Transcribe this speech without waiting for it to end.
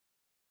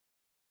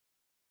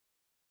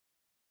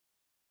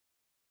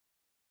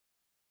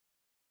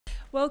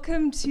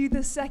Welcome to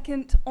the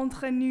second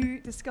Entre Nous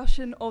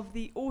discussion of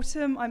the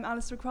autumn. I'm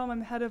Alistair Crum. I'm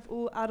head of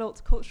all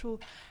adult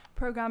cultural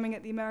programming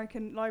at the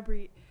American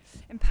Library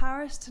in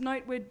Paris.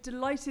 Tonight we're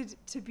delighted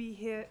to be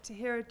here to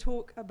hear a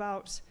talk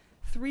about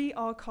 3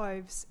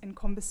 archives in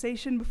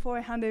conversation. Before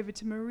I hand over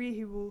to Marie,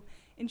 who will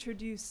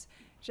introduce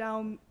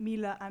João,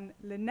 Mila and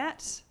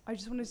Lynnette, I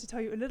just wanted to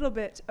tell you a little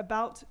bit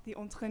about the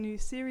Entre Nous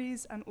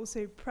series and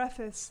also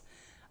preface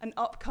an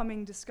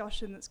upcoming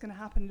discussion that's going to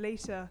happen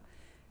later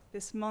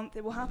this month.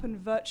 It will happen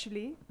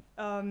virtually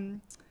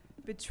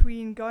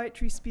between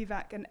Gayatri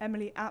Spivak and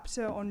Emily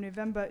Apter on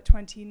November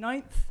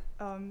 29th.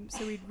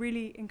 So we'd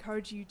really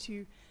encourage you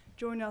to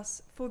join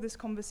us for this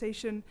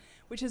conversation,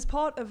 which is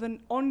part of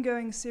an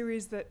ongoing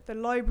series that the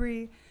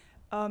Library,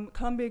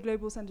 Columbia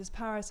Global Centers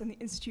Paris, and the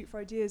Institute for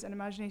Ideas and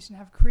Imagination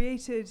have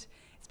created.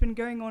 It's been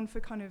going on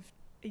for kind of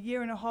a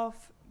year and a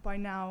half by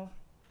now.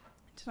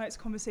 Tonight's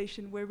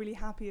conversation, we're really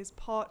happy as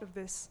part of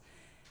this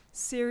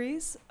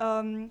series.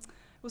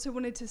 Also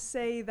wanted to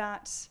say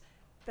that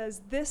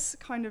there's this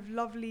kind of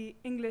lovely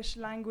English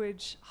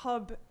language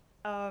hub.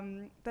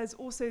 There's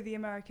also the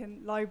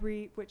American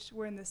Library, which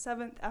we're in the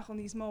 7th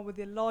arrondissement with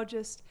the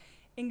largest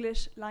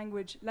English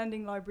language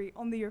lending library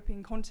on the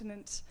European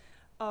continent.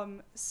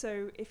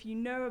 So if you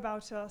know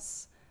about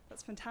us,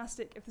 that's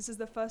fantastic. If this is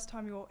the first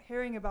time you're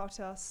hearing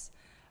about us,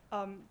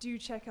 do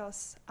check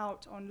us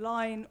out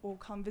online or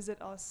come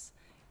visit us.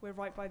 We're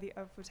right by the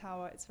Eiffel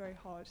Tower. It's very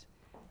hard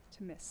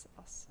to miss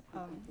us.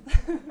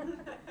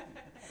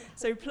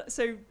 So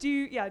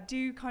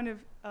do kind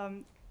of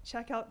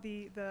check out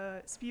the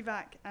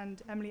Spivak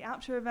and Emily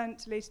Apter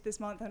event later this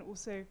month, and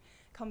also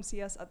come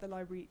see us at the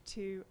library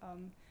too.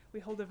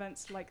 We hold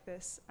events like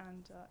this,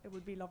 and it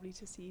would be lovely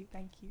to see you.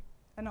 Thank you.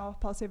 And I'll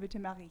pass over to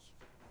Marie.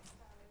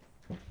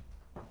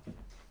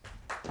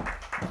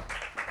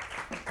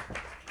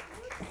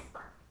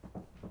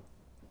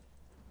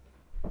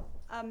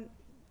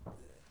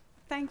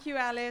 Thank you,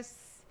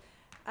 Alice.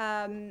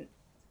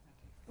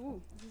 Ooh,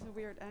 this is a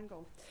weird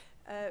angle.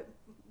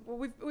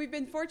 Well, we've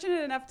been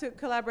fortunate enough to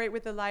collaborate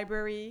with the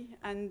library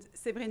and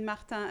Séverine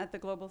Martin at the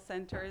Global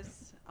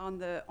Centers on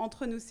the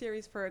Entre Nous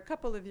series for a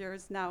couple of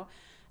years now.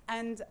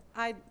 And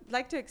I'd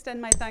like to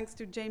extend my thanks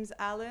to James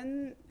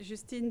Allen,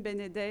 Justine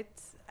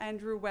Benedette,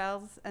 Andrew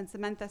Wells, and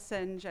Samantha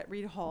Senge at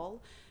Reed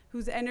Hall,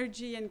 whose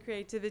energy and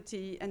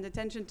creativity and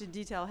attention to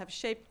detail have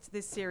shaped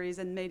this series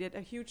and made it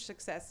a huge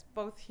success,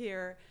 both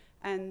here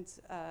and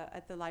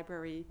at the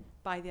library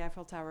by the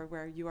Eiffel Tower,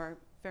 where you are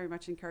very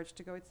much encouraged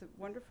to go. It's a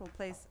wonderful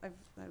place. I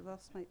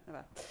lost my...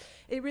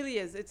 It really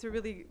is. It's a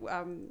really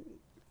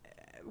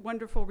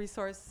wonderful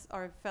resource.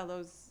 Our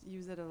fellows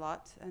use it a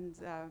lot, and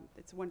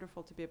it's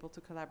wonderful to be able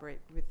to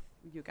collaborate with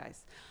you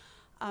guys.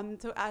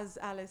 So as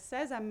Alice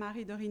says, I'm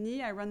Marie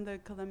Dorigny. I run the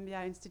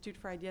Columbia Institute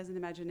for Ideas and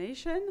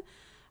Imagination,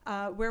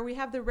 where we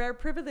have the rare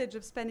privilege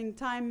of spending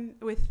time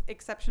with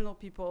exceptional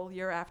people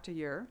year after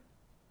year.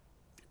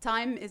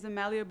 Time is a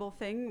malleable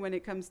thing when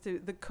it comes to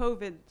the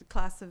COVID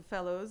class of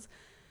fellows,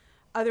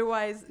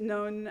 otherwise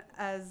known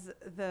as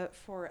the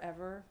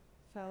Forever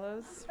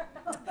Fellows.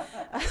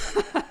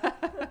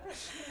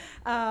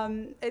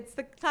 It's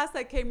the class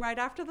that came right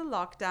after the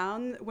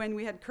lockdown, when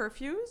we had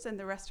curfews and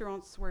the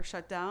restaurants were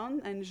shut down,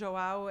 and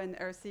João and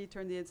Ersi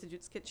turned the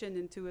Institute's kitchen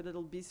into a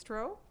little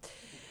bistro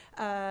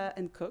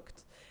and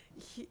cooked.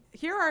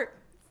 Here are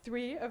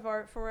 3 of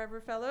our Forever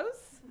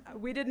Fellows.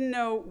 We didn't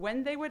know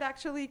when they would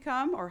actually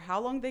come or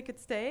how long they could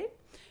stay,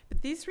 but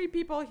these 3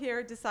 people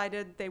here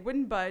decided they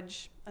wouldn't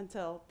budge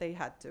until they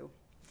had to.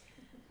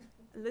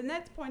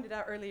 Lynnette pointed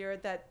out earlier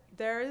that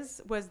theirs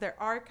was their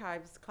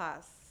archives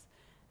class,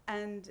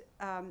 and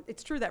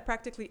it's true that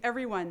practically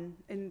everyone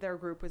in their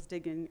group was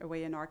digging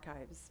away in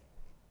archives.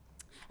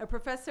 A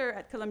professor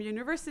at Columbia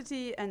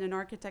University and an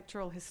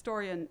architectural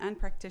historian and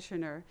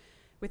practitioner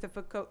with a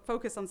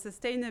focus on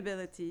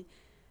sustainability,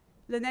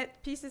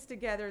 Lynnette pieces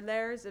together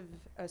layers of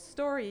a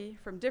story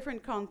from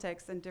different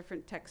contexts and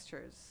different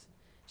textures.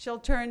 She'll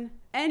turn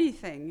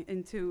anything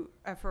into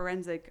a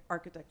forensic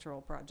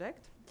architectural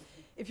project.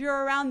 If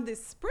you're around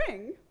this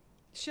spring,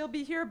 she'll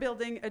be here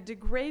building a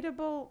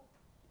biodegradable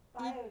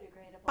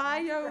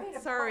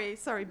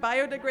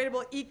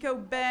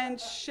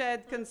eco-bench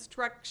shed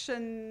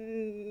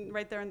construction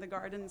right there in the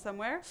garden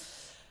somewhere.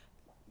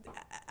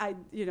 I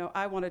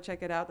want to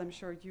check it out. I'm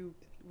sure you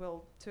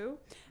will too.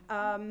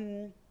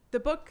 The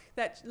book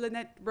that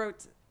Lynnette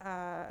wrote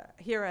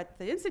here at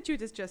the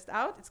Institute is just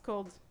out. It's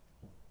called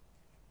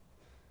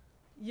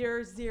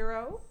Year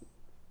Zero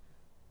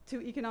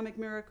to Economic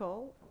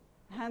Miracle,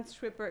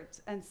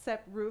 Schwippert and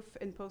Sep Ruf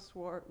in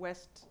Postwar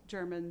West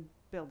German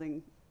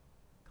Building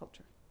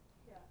Culture.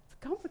 Yeah. It's a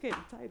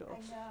complicated title. I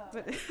know.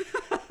 But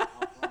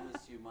I'll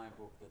promise you my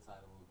book, the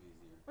title will be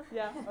easier.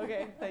 Yeah,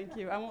 okay, thank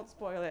you. I won't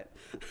spoil it.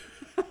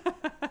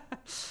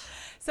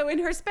 So in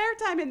her spare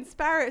time in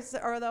Paris,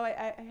 although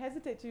I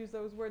hesitate to use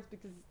those words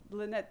because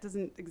Lynnette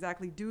doesn't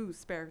exactly do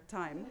spare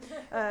time,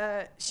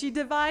 she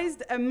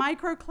devised a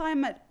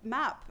microclimate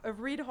map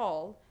of Reed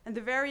Hall and the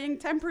varying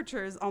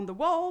temperatures on the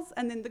walls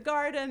and in the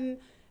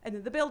garden and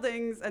in the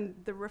buildings and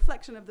the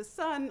reflection of the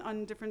sun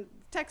on different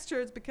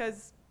textures,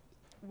 because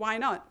why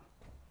not?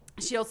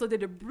 She also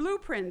did a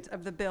blueprint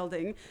of the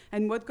building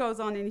and what goes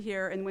on in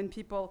here and when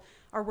people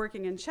are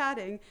working and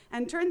chatting,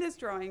 and turned this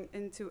drawing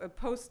into a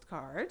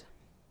postcard.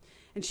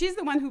 And she's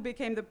the one who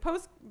began the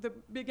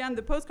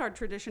postcard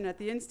tradition at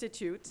the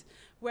Institute,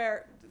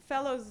 where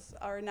fellows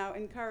are now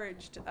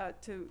encouraged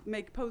to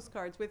make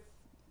postcards with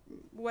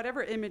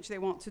whatever image they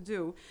want to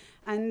do.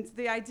 And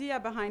the idea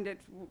behind it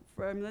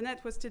from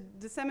Lynnette was to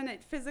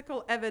disseminate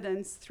physical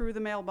evidence through the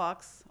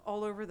mailbox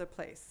all over the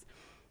place.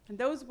 And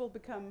those will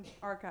become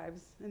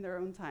archives in their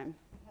own time,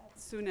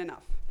 soon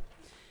enough.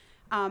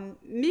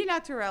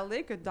 Mila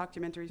Turajlić, a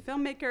documentary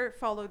filmmaker,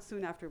 followed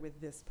soon after with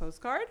this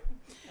postcard.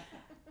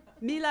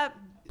 Mila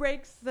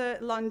breaks the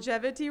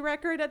longevity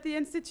record at the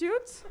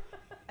Institute.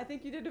 I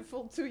think you did a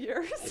full 2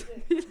 years,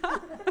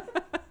 Mila.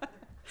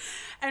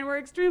 And we're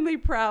extremely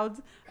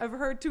proud of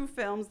her 2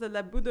 films, the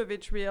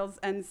Labudović reels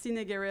and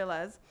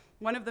Ciné-guerrillas.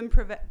 One of them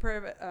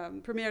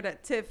premiered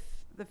at TIFF,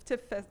 the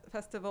TIFF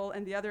festival,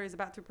 and the other is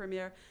about to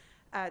premiere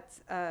at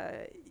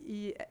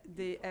IDFA.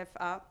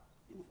 Yeah,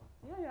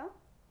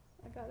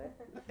 I got it.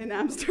 In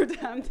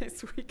Amsterdam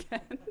this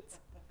weekend.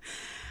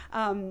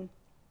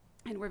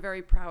 And we're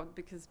very proud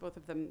because both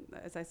of them,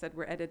 as I said,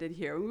 were edited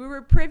here. We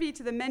were privy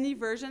to the many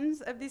versions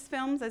of these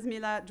films as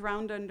Mila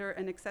drowned under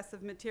an excess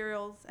of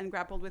materials and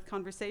grappled with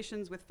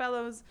conversations with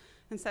fellows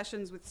and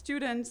sessions with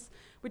students,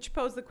 which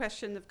posed the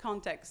question of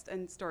context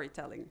and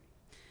storytelling.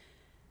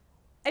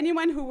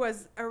 Anyone who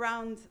was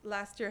around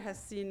last year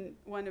has seen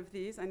one of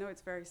these. I know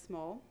it's very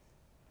small.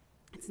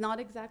 It's not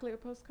exactly a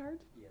postcard.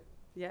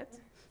 Yet.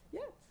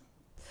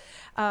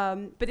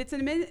 But it's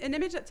an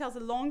image that tells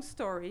a long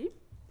story.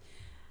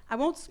 I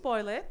won't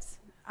spoil it.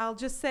 I'll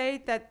just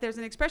say that there's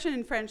an expression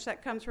in French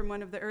that comes from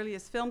one of the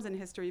earliest films in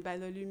history by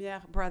the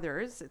Lumière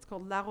brothers. It's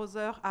called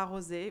l'arroseur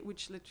arrosé,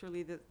 which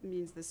literally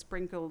means the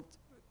sprinkled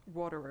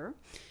waterer.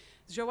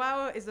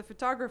 João is a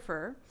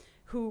photographer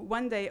who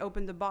one day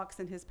opened a box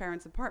in his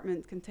parents'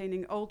 apartment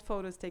containing old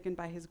photos taken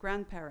by his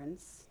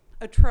grandparents,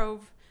 a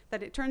trove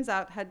that it turns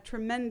out had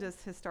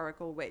tremendous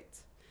historical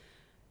weight.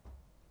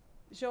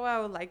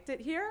 João liked it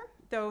here,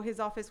 though his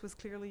office was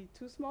clearly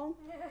too small.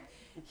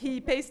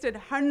 He pasted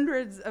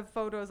hundreds of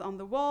photos on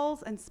the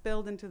walls and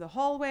spilled into the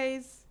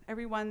hallways.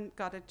 Everyone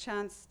got a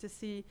chance to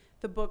see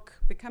the book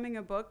becoming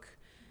a book,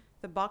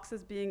 the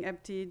boxes being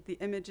emptied, the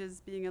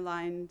images being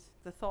aligned,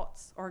 the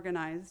thoughts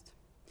organized.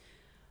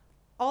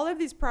 All of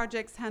these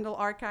projects handle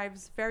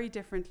archives very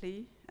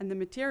differently, and the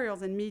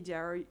materials and media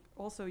are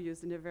also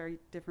used in a very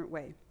different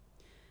way.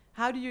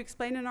 How do you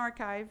explain an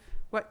archive?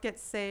 What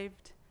gets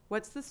saved?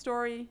 What's the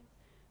story?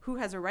 Who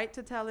has a right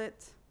to tell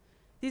it?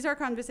 These are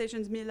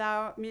conversations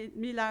Mila,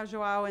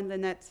 João, and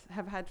Lynnette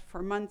have had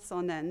for months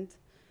on end.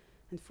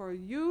 And for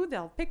you,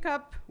 they'll pick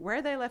up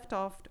where they left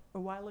off a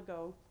while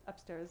ago,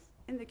 upstairs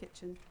in the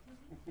kitchen.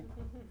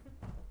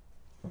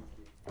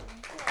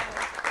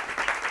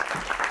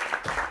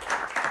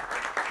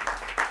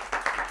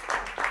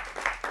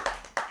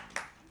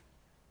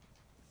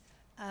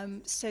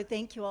 So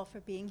thank you all for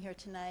being here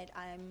tonight.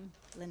 I'm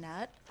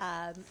Lynnette.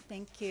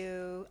 Thank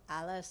you,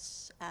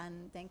 Alice,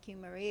 and thank you,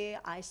 Marie.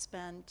 I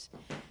spent,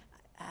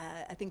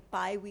 I think,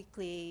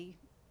 bi-weekly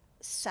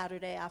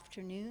Saturday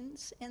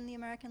afternoons in the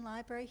American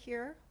Library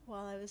here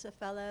while I was a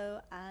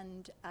fellow.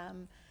 And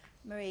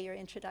Marie, your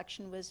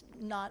introduction was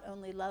not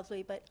only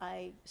lovely, but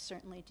I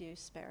certainly do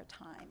spare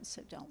time,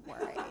 so don't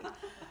worry.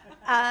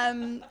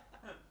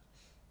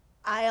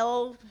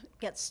 I'll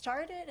get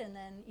started, and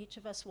then each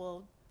of us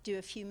will do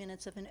a few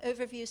minutes of an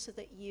overview so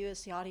that you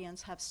as the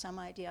audience have some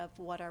idea of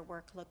what our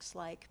work looks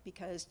like,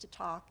 because to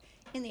talk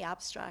in the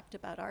abstract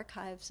about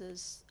archives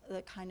is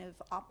the kind of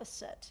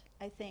opposite,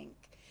 I think,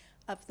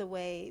 of the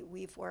way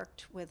we've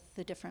worked with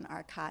the different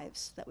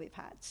archives that we've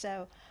had.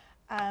 So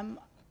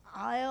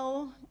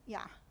I'll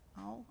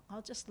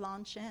just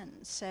launch in.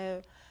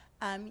 So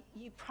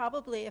you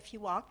probably, if you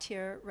walked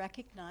here,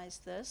 recognize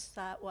this.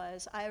 That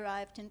was, I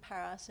arrived in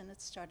Paris and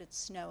it started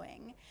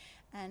snowing.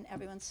 And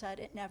everyone said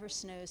it never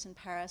snows in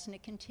Paris, and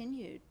it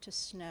continued to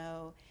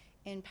snow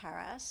in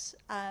Paris.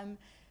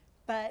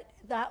 But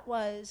that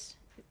was,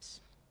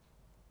 oops,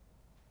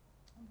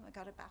 oh, I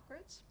got it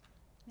backwards.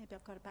 Maybe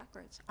I've got it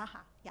backwards.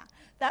 Yeah.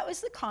 That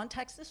was the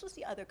context. This was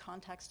the other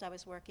context I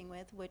was working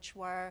with, which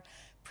were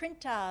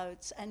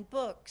printouts and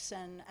books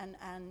and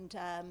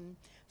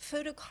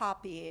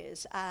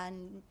photocopies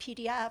and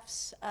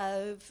PDFs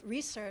of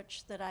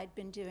research that I'd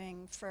been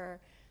doing for,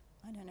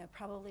 I don't know,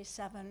 probably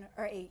 7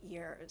 or 8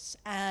 years.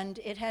 And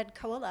it had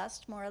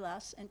coalesced more or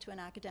less into an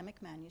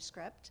academic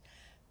manuscript.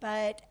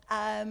 But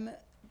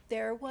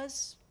there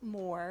was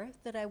more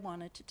that I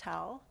wanted to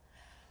tell.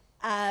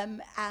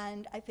 And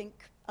I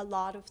think a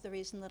lot of the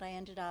reason that I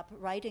ended up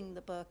writing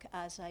the book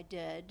as I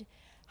did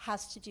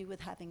has to do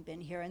with having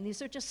been here. And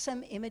these are just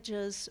some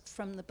images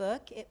from the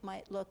book. It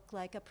might look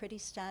like a pretty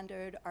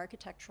standard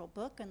architectural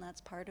book, and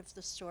that's part of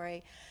the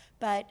story.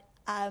 But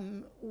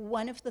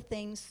one of the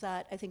things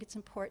that I think it's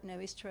important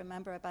always to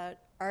remember about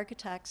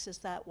architects is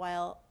that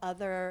while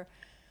other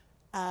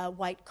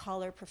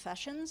white-collar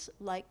professions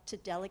like to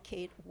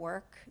delegate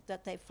work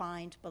that they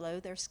find below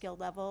their skill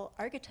level.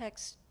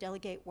 Architects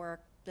delegate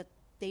work that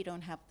they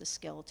don't have the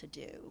skill to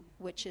do,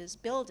 which is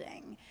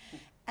building.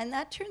 And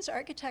that turns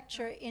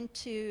architecture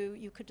into,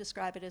 you could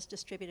describe it as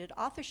distributed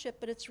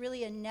authorship, but it's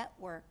really a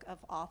network of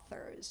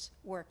authors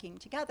working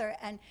together.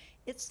 And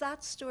it's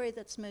that story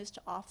that's most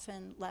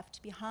often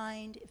left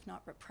behind, if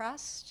not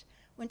repressed,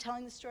 when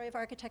telling the story of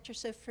architecture.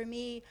 So for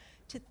me,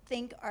 to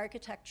think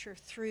architecture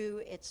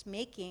through its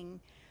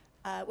making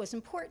was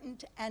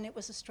important, and it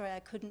was a story I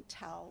couldn't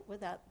tell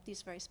without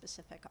these very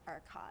specific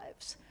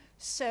archives.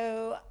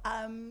 So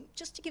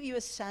just to give you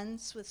a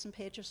sense with some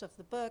pages of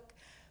the book,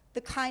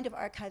 the kind of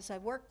archives I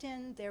worked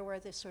in, there were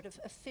the sort of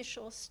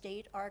official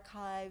state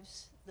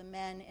archives. The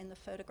men in the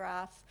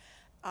photograph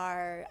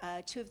are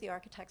two of the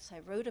architects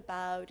I wrote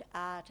about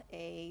at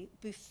a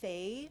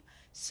buffet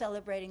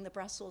celebrating the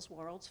Brussels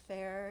World's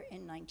Fair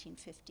in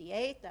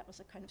 1958. That was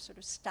a kind of sort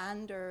of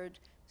standard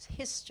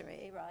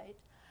history, right?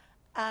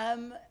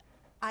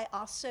 I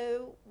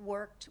also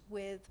worked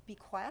with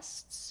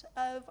bequests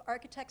of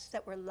architects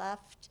that were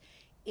left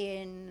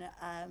in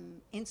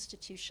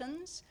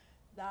institutions.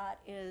 That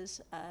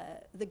is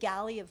the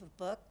galley of a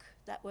book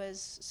that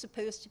was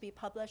supposed to be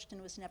published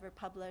and was never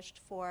published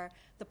for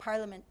the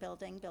Parliament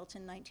building, built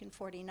in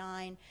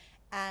 1949.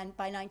 And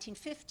by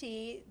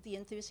 1950, the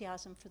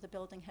enthusiasm for the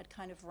building had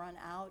kind of run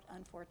out,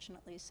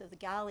 unfortunately, so the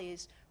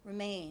galleys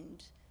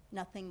remained,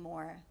 nothing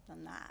more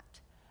than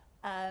that.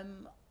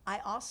 I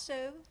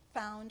also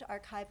found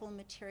archival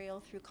material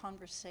through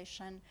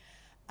conversation.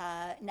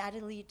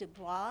 Nathalie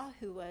Dubois,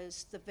 who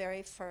was the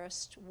very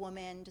first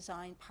woman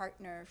design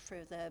partner for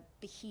the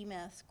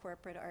behemoth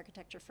corporate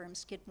architecture firm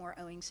Skidmore,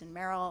 Owings &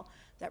 Merrill,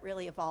 that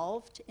really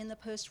evolved in the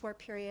post-war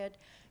period,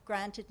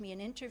 granted me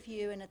an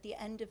interview, and at the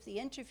end of the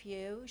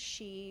interview,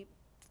 she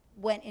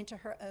went into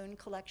her own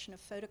collection of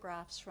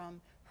photographs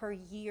from her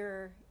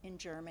year in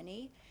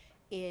Germany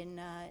in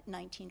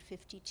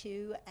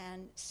 1952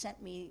 and sent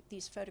me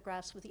these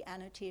photographs with the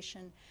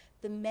annotation,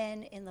 "The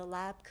men in the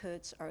lab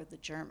coats are the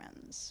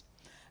Germans."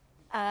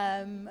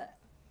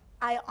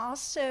 I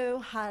also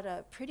had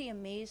a pretty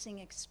amazing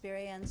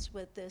experience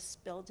with this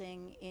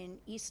building in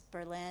East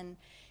Berlin.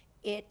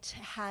 It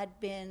had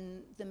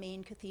been the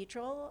main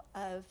cathedral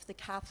of the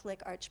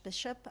Catholic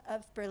Archbishop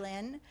of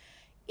Berlin.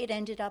 It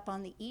ended up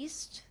on the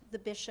east. The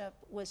bishop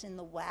was in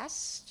the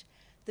west.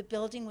 The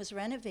building was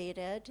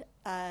renovated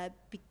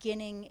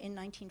beginning in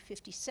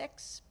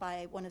 1956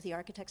 by one of the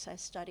architects I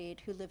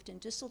studied who lived in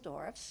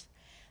Düsseldorf.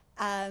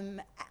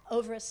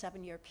 Over a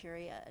 7-year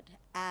period.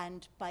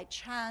 And by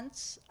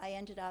chance, I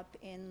ended up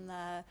in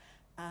the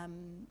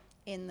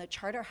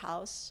charter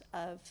house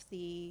of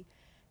the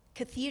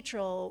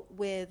cathedral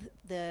with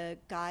the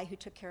guy who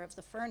took care of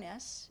the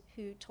furnace,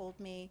 who told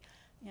me,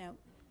 you know,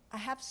 I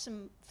have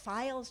some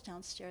files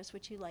downstairs,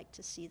 would you like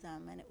to see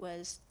them? And it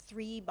was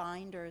 3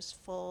 binders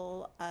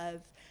full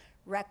of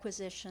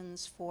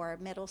requisitions for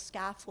metal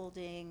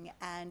scaffolding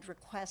and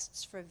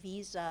requests for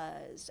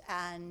visas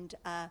and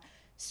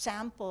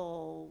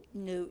sample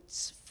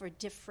notes for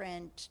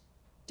different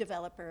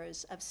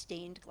developers of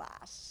stained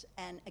glass.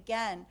 And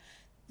again,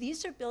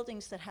 these are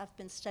buildings that have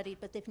been studied,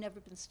 but they've never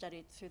been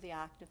studied through the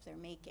act of their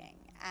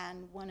making.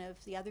 And one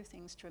of the other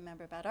things to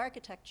remember about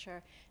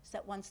architecture is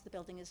that once the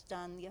building is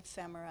done, the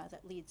ephemera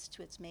that leads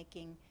to its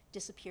making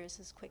disappears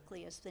as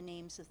quickly as the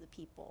names of the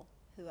people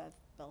who have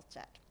built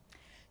it.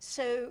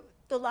 So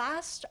the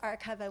last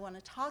archive I want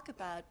to talk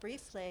about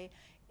briefly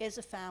is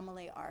a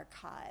family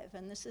archive,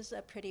 and this is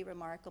a pretty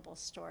remarkable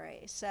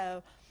story.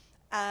 So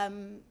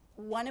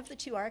one of the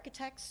 2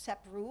 architects,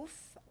 Sep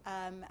Ruf,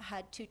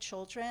 had 2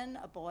 children,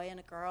 a boy and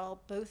a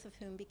girl, both of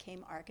whom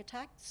became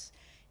architects.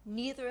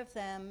 Neither of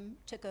them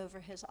took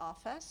over his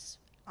office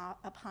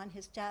upon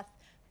his death,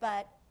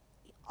 but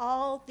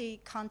all the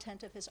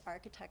content of his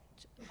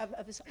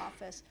his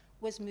office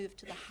was moved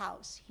to the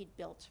house he'd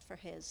built for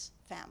his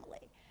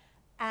family.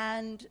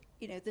 And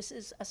you know, this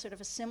is a sort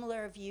of a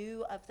similar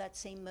view of that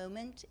same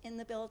moment in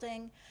the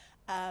building.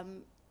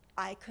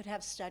 I could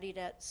have studied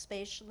it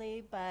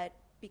spatially, but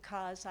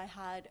because I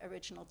had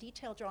original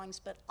detail drawings,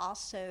 but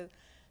also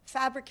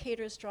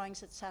fabricators'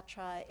 drawings,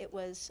 etc., it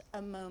was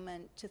a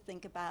moment to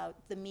think about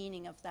the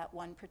meaning of that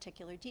one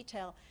particular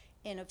detail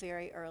in a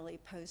very early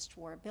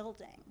post-war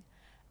building.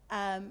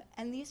 And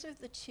these are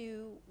the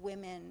 2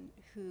 women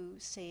who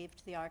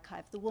saved the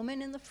archive. The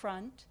woman in the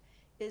front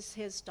is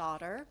his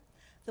daughter.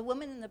 The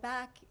woman in the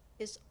back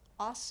is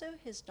also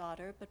his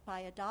daughter, but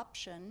by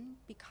adoption,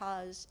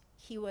 because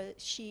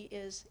she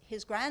is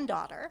his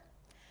granddaughter,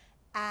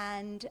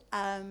 and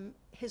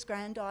his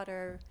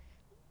daughter,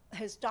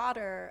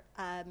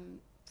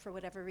 for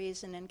whatever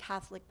reason, in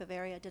Catholic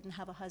Bavaria, didn't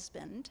have a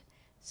husband,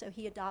 so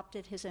he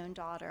adopted his own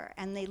daughter,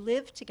 and they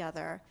lived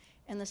together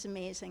in this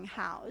amazing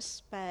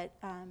house. But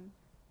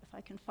if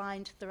I can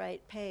find the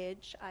right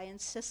page, I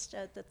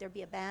insisted that there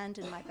be a band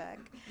in my book.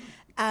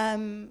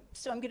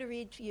 So I'm going to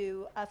read to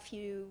you a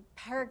few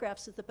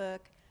paragraphs of the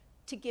book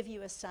to give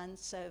you a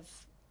sense of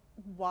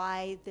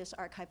why this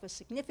archive was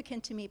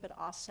significant to me, but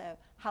also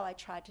how I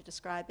tried to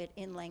describe it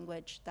in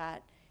language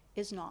that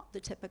is not the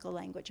typical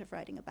language of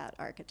writing about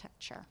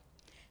architecture.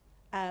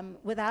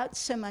 Without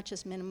so much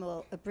as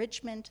minimal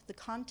abridgment, the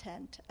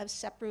content of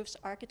Sep Ruf's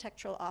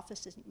architectural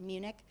office in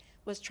Munich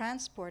was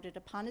transported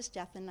upon his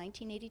death in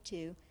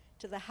 1982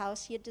 to the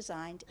house he had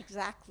designed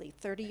exactly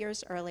 30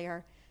 years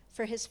earlier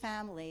for his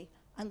family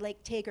on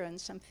Lake Tegern,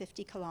 some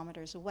 50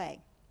 kilometers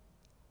away.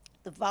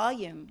 The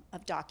volume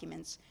of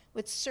documents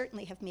would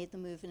certainly have made the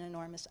move an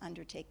enormous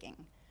undertaking.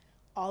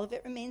 All of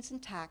it remains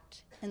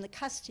intact in the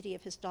custody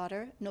of his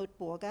daughter,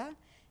 Notburga,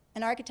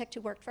 an architect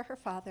who worked for her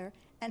father,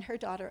 and her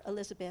daughter,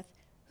 Elizabeth,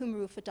 whom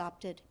Ruf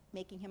adopted,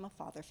 making him a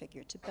father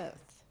figure to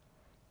both.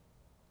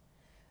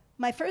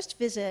 My first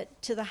visit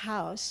to the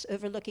house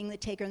overlooking the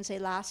Tegernsee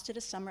lasted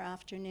a summer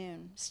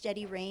afternoon.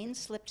 Steady rain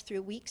slipped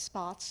through weak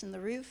spots in the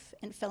roof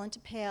and fell into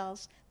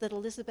pails that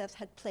Elizabeth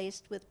had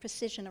placed with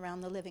precision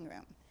around the living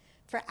room.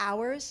 For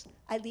hours,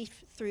 I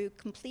leafed through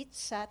complete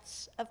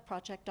sets of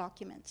project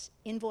documents,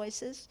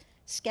 invoices,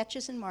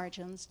 sketches and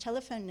margins,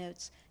 telephone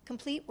notes,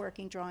 complete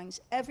working drawings,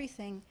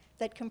 everything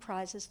that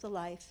comprises the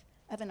life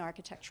of an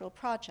architectural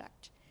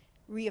project.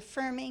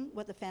 Reaffirming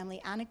what the family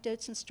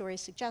anecdotes and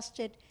stories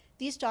suggested,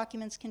 these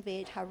documents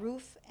conveyed how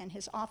Ruf and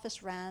his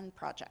office ran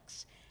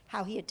projects,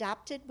 how he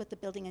adapted what the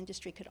building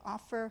industry could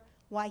offer,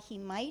 why he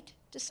might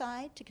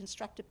decide to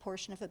construct a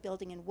portion of a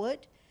building in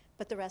wood,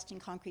 but the rest in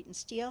concrete and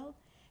steel,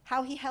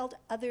 how he held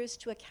others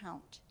to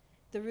account.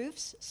 The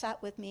Rufs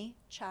sat with me,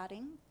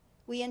 chatting.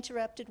 We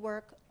interrupted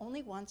work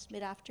only once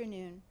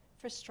mid-afternoon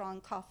for strong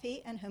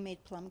coffee and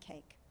homemade plum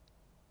cake.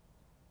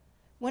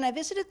 When I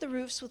visited the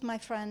Rufs with my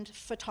friend,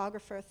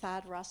 photographer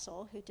Thad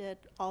Russell, who did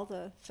all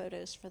the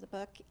photos for the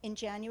book, in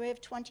January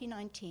of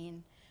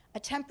 2019, a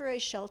temporary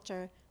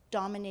shelter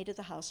dominated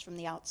the house from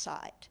the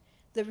outside.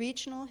 The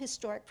Regional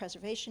Historic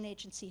Preservation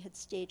Agency had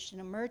staged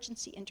an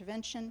emergency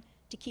intervention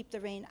to keep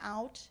the rain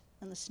out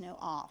and the snow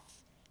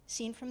off.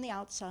 Seen from the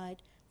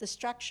outside, the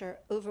structure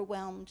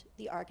overwhelmed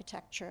the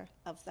architecture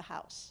of the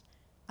house.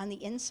 On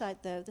the inside,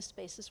 though, the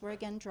spaces were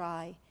again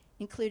dry,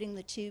 including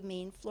the two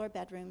main floor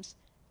bedrooms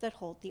that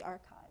hold the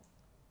archive.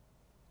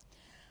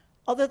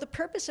 Although the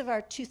purpose of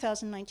our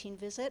 2019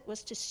 visit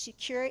was to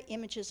secure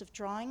images of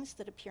drawings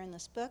that appear in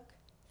this book,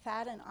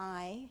 Thad and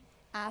I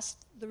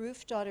asked the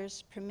Ruf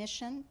daughters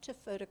permission to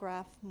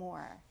photograph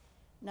more,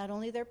 not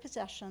only their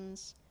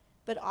possessions,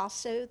 but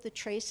also the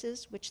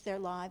traces which their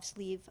lives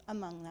leave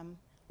among them,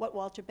 what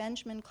Walter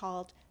Benjamin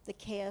called the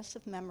chaos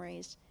of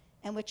memories,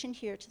 and which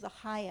adhere to the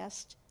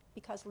highest,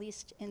 because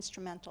least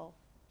instrumental,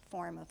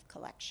 form of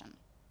collection.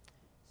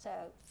 So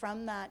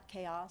from that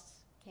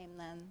chaos came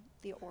then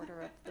the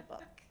order of the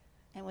book.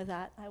 And with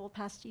that, I will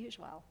pass to you,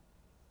 João.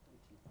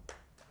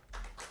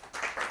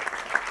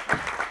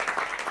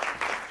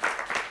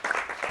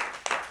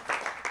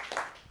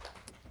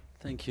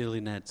 Thank you,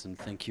 Lynnette, and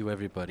thank you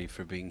everybody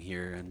for being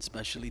here, and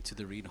especially to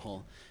the Read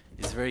Hall.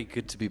 It's very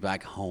good to be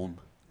back home.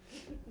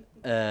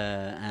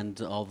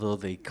 And although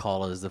they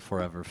call us the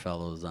Forever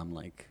Fellows, I'm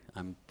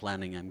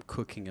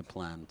cooking a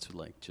plan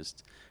to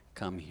just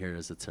come here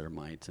as a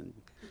termite, and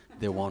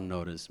they won't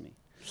notice me.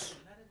 Not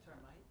a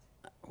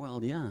termite.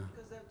 Well, yeah.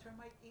 Because the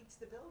termite eats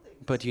the building.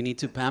 But you need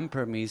to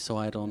pamper me so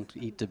I don't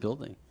eat the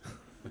building.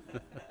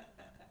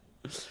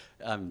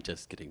 I'm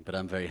just kidding, but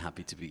I'm very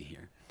happy to be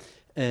here.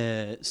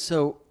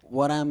 So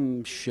what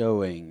I'm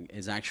showing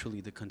is actually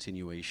the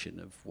continuation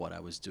of what I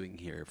was doing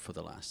here for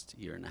the last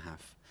year and a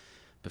half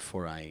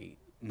before I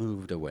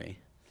moved away.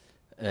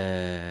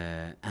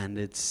 And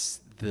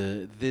it's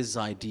this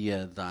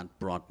idea that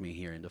brought me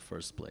here in the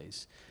first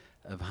place,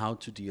 of how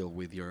to deal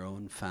with your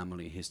own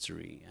family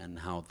history and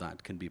how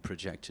that can be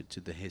projected to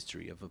the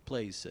history of a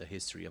place, a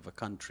history of a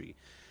country,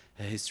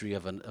 a history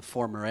of a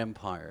former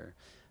empire,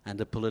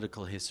 and a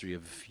political history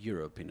of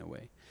Europe in a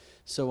way.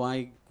 So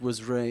I was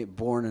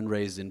born and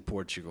raised in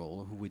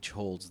Portugal, which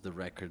holds the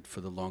record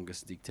for the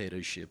longest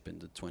dictatorship in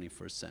the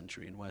 21st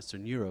century in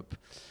Western Europe.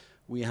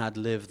 We had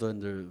lived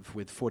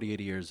with 48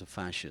 years of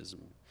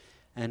fascism.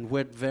 And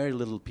what very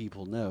little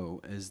people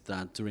know is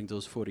that during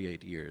those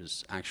 48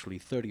 years, actually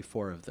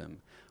 34 of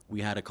them,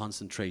 we had a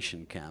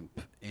concentration camp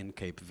in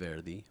Cape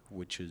Verde,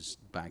 which is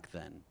back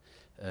then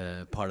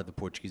part of the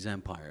Portuguese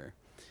Empire.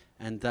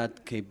 And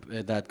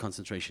that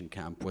concentration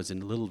camp was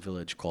in a little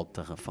village called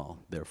Tarrafal,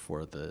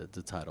 therefore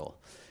the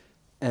title.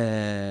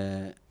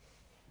 To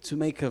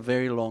make a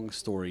very long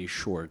story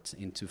short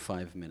into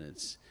 5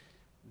 minutes,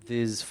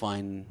 this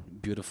fine,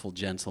 beautiful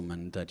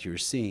gentleman that you're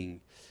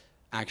seeing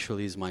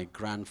actually is my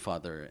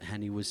grandfather,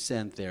 and he was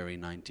sent there in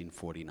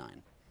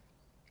 1949.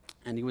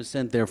 And he was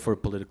sent there for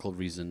political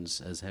reasons,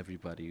 as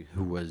everybody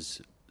who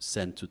was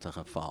sent to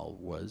Tarrafal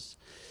was.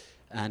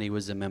 And he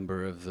was a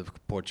member of the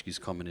Portuguese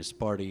Communist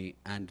Party,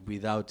 and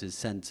without his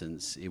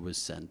sentence, he was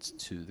sent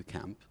to the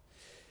camp.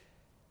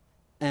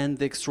 And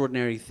the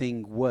extraordinary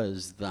thing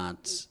was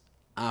that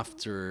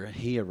after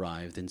he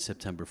arrived in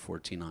September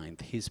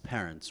 49th, his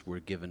parents were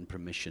given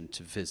permission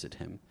to visit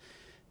him,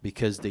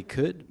 because they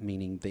could,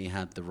 meaning they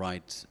had the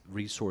right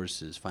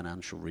resources,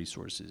 financial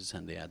resources,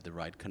 and they had the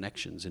right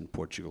connections in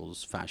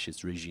Portugal's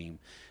fascist regime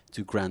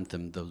to grant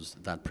them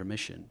that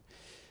permission.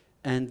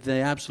 And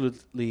the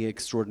absolutely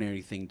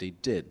extraordinary thing they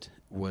did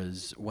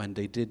was when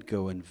they did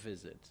go and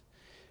visit,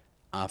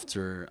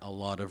 after a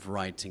lot of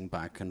writing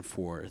back and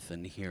forth,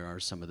 and here are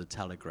some of the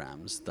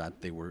telegrams that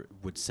they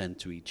would send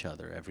to each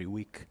other every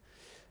week.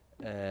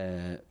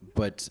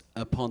 But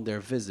upon their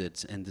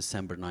visit in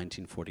December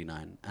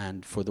 1949,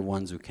 and for the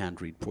ones who can't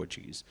read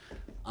Portuguese,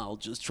 I'll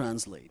just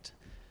translate.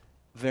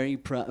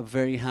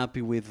 Very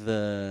happy with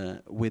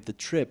the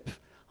trip.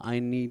 I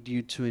need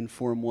you to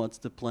inform what's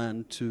the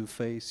plan to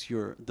face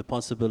the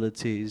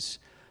possibilities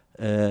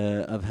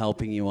of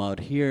helping you out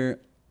here.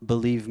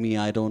 Believe me,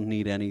 I don't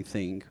need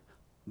anything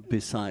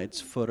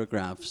besides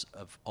photographs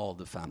of all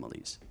the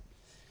families.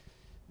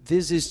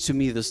 This is to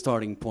me the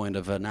starting point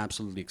of an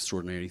absolutely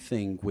extraordinary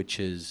thing, which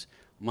is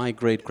my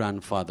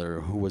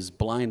great-grandfather, who was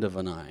blind of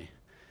an eye,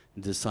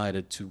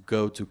 decided to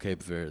go to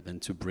Cape Verde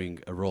and to bring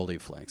a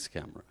Rolleiflex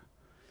camera.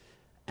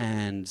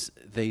 And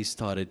they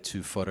started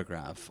to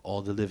photograph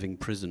all the living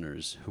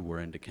prisoners who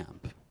were in the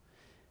camp.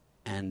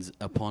 And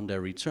upon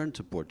their return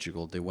to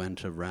Portugal, they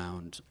went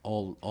around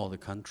all the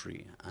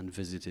country and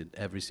visited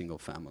every single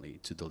family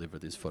to deliver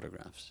these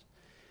photographs.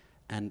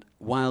 And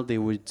while they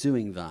were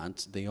doing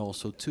that, they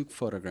also took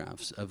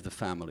photographs of the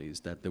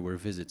families that they were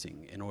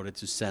visiting in order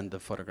to send the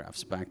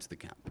photographs back to the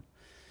camp.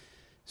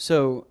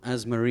 So,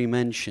 as Marie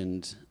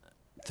mentioned,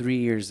 3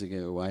 years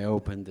ago, I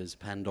opened this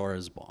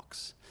Pandora's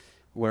box,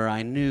 where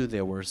I knew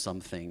there were some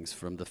things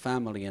from the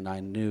family, and I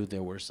knew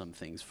there were some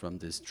things from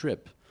this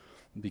trip,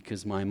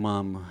 because my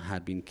mom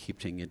had been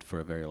keeping it for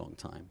a very long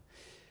time.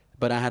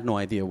 But I had no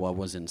idea what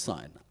was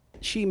inside.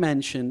 She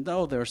mentioned,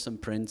 oh, there are some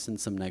prints and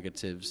some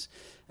negatives,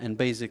 and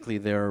basically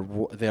there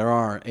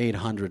are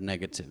 800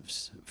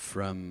 negatives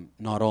from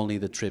not only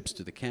the trips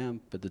to the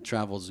camp, but the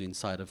travels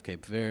inside of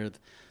Cape Verde,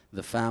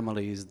 the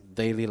families,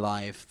 daily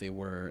life they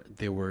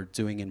were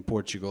doing in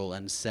Portugal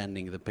and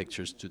sending the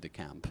pictures to the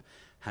camp,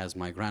 as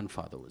my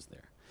grandfather was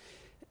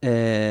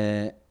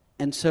there.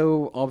 And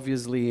so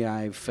obviously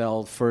I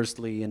felt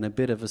firstly in a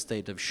bit of a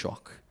state of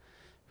shock,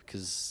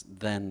 because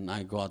then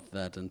I got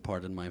that, and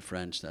pardon my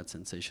French, that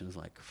sensation is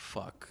like,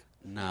 fuck,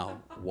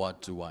 now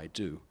what do I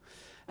do?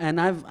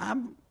 And I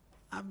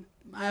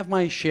have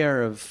my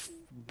share of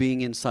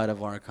being inside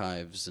of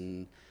archives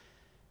and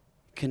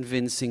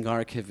convincing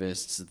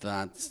archivists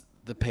that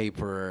the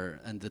paper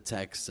and the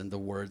text and the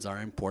words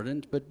are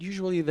important, but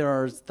usually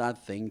there is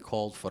that thing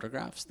called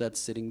photographs that's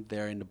sitting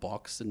there in the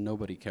box and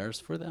nobody cares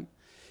for them.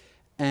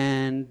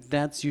 And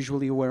that's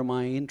usually where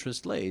my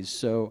interest lays.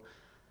 So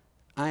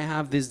I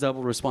have this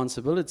double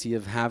responsibility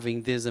of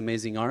having this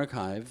amazing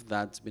archive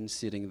that's been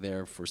sitting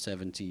there for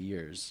 70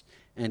 years.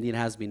 And it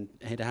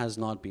has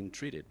not been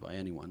treated by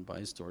anyone, by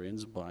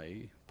historians,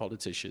 by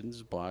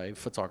politicians, by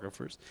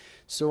photographers.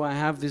 So I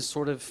have this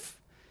sort of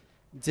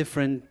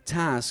different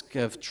task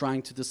of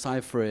trying to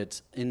decipher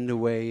it in a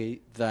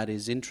way that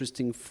is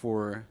interesting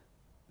for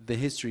the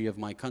history of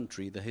my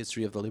country, the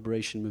history of the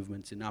liberation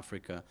movements in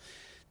Africa,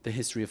 the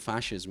history of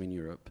fascism in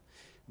Europe.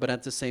 But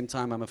at the same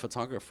time, I'm a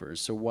photographer,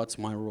 so what's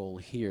my role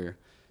here?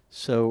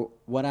 So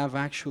what I've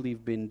actually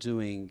been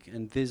doing,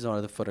 and these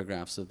are the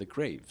photographs of the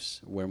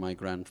graves where my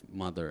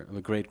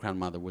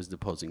great-grandmother was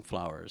deposing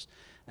flowers,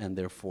 and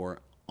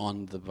therefore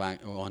on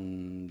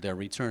their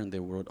return they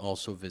would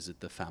also visit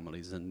the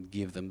families and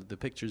give them the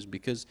pictures,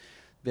 because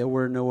there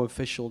were no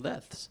official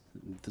deaths.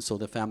 So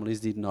the families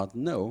did not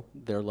know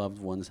their loved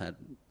ones had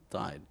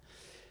died.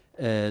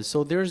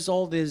 So there's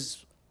all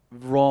this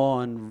raw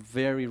and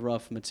very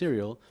rough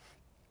material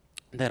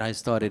that I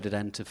started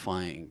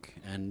identifying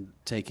and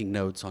taking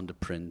notes on the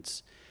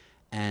prints.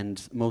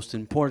 And most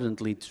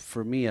importantly,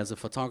 for me as a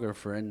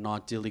photographer and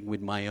not dealing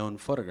with my own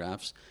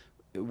photographs,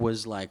 it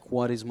was like,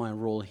 what is my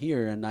role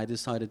here? And I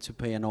decided to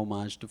pay an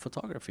homage to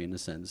photography in a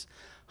sense.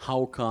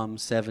 How come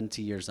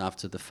 70 years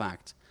after the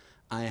fact,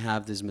 I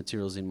have these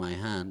materials in my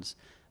hands?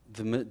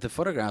 The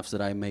photographs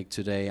that I make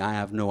today, I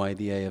have no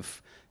idea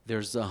if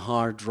there's a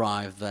hard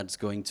drive that's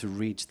going to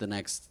reach the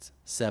next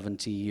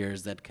 70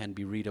 years that can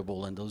be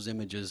readable, and those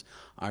images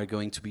are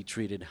going to be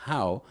treated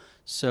how.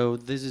 So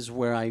this is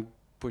where I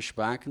push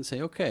back and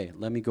say, okay,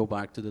 let me go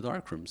back to the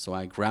darkroom. So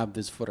I grabbed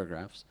these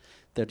photographs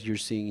that you're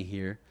seeing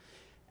here,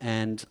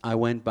 and I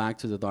went back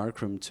to the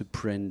darkroom to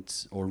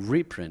print or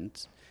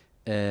reprint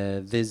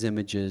these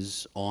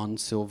images on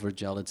silver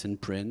gelatin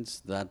prints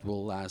that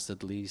will last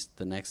at least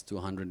the next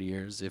 200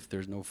 years if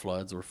there's no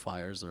floods or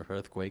fires or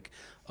earthquake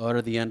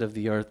or the end of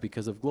the earth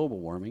because of global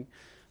warming.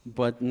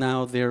 But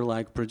now they're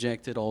like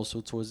projected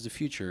also towards the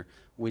future,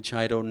 which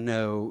I don't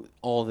know,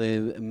 all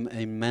the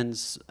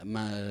immense,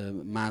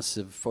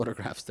 massive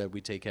photographs that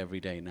we take every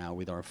day now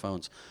with our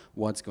phones,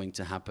 what's going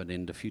to happen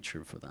in the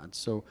future for that.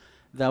 So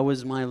that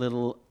was my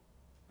little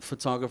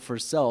photographer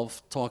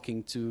self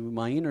talking to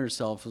my inner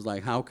self, was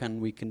like, how can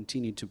we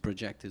continue to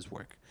project his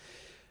work?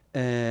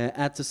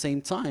 At the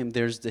same time,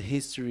 there's the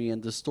history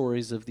and the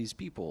stories of these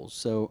people.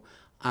 So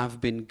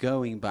I've been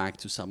going back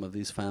to some of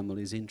these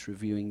families,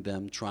 interviewing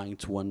them, trying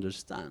to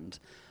understand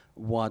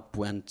what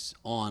went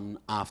on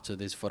after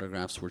these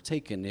photographs were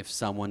taken, if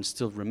someone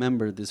still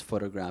remembered these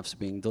photographs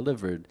being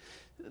delivered.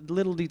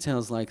 Little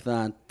details like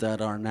that that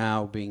are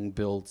now being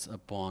built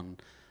upon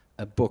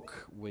a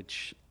book,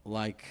 which,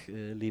 like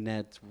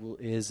Lynnette,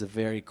 is a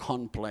very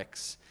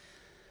complex,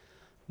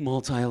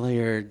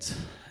 multi-layered,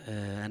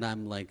 and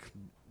I'm like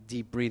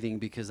deep breathing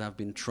because I've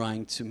been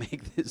trying to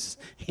make this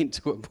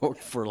into a book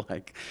for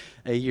like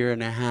a year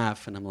and a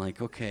half, and I'm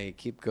like, okay,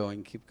 keep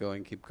going, keep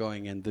going, keep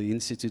going, and the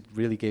Institute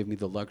really gave me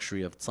the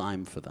luxury of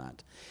time for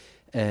that,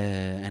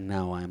 and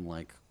now I'm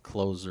like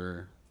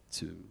closer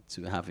to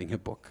having a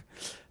book,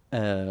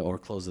 or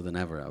closer than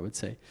ever, I would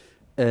say,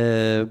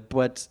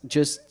 but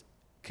just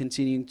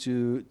continuing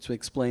to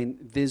explain,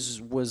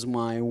 this was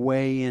my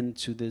way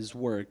into these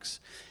works.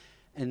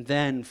 And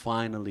then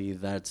finally,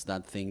 that's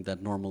that thing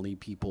that normally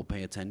people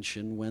pay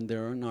attention when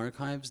they're in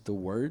archives, the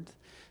word.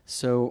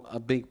 So a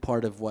big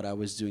part of what I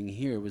was doing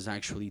here was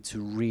actually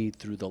to read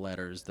through the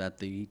letters that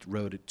they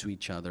wrote it to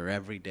each other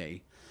every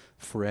day.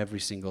 For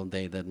every single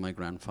day that my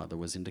grandfather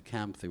was in the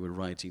camp, they were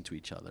writing to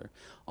each other.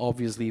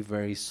 Obviously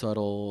very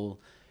subtle,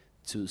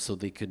 so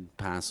they could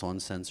pass on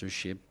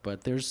censorship,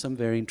 but there's some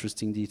very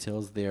interesting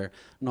details there,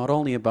 not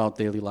only about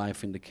daily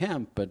life in the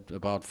camp, but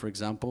about, for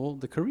example,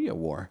 the Korea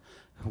War,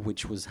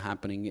 which was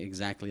happening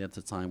exactly at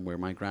the time where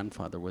my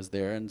grandfather was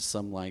there, and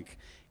some like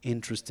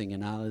interesting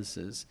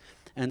analysis,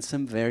 and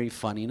some very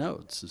funny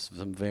notes,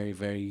 some very,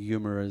 very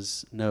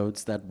humorous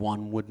notes that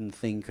one wouldn't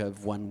think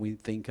of when we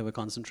think of a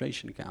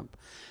concentration camp.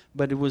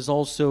 But it was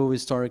also,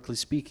 historically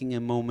speaking,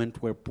 a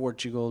moment where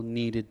Portugal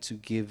needed to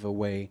give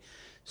away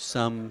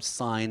some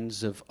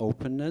signs of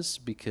openness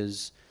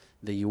because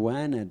the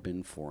UN had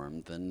been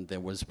formed and there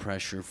was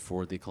pressure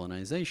for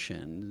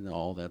decolonization and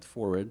all that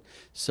forward.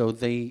 So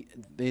they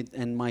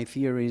and my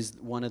theory is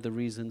one of the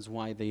reasons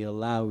why they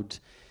allowed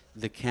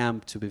the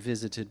camp to be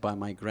visited by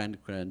my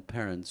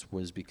grandparents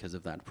was because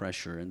of that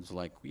pressure. And it's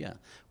like, yeah,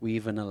 we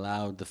even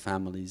allowed the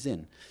families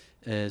in.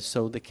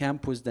 So the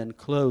camp was then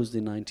closed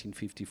in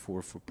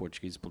 1954 for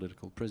Portuguese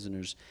political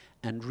prisoners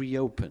and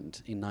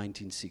reopened in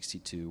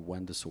 1962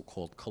 when the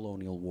so-called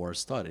colonial war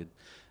started.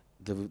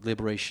 The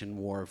liberation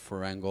war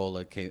for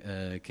Angola,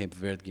 Cape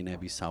Verde,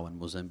 Guinea-Bissau and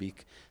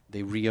Mozambique,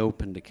 they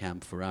reopened the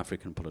camp for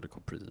African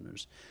political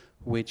prisoners,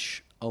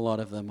 which a lot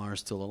of them are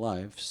still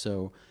alive.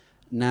 So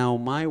now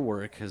my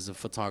work as a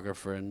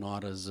photographer and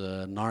not as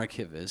an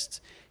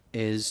archivist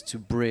is to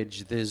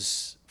bridge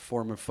these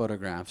former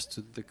photographs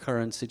to the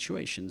current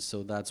situation.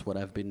 So that's what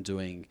I've been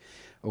doing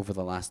over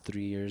the last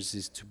 3 years,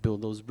 is to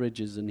build those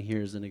bridges, and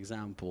here's an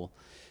example.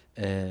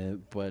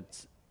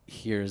 But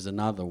here's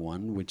another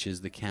one, which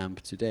is the camp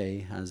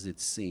today as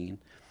it's seen.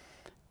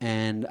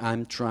 And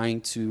I'm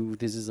trying to,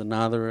 this is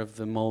another of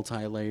the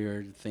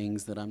multi-layered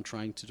things that I'm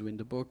trying to do in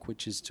the book,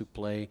 which is to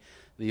play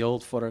the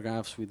old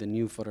photographs with the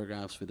new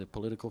photographs, with the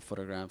political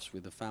photographs,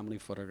 with the family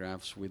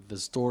photographs, with the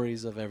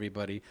stories of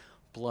everybody,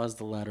 plus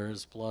the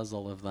letters, plus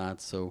all of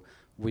that. So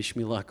wish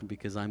me luck,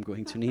 because I'm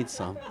going to need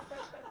some.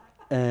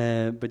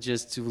 But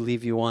just to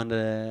leave you on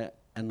a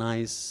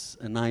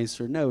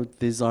nicer note,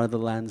 these are the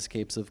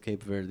landscapes of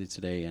Cape Verde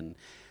today, and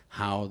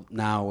how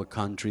now a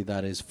country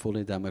that is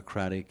fully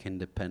democratic,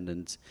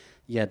 independent,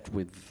 yet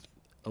with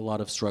a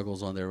lot of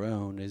struggles on their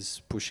own,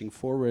 is pushing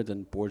forward,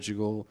 and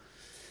Portugal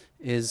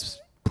is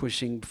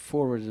pushing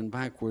forward and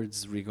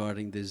backwards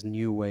regarding this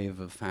new wave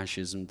of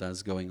fascism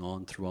that's going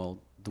on throughout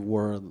the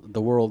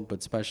world, but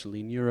especially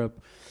in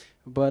Europe.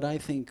 But I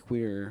think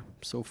we're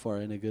so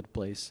far in a good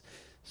place.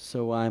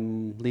 So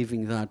I'm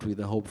leaving that with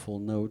a hopeful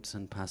note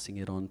and passing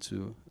it on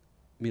to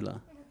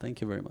Mila. Thank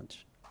you very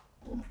much.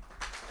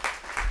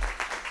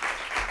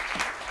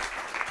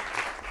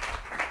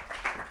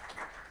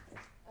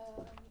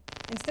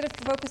 Instead of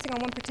focusing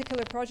on one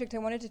particular project, I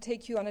wanted to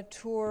take you on a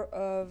tour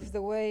of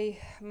the way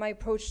my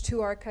approach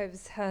to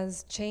archives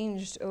has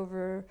changed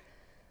over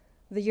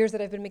the years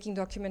that I've been making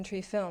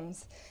documentary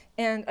films.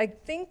 And I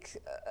think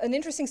an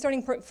interesting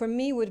starting point for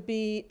me would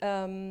be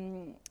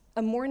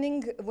a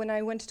morning when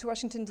I went to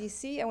Washington,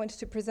 D.C. I went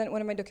to present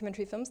one of my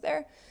documentary films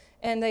there,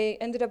 and I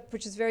ended up,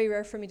 which is very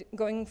rare for me,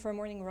 going for a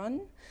morning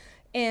run,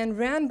 and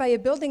ran by a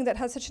building that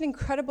had such an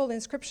incredible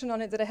inscription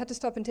on it that I had to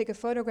stop and take a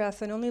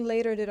photograph, and only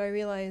later did I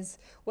realize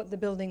what the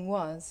building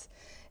was.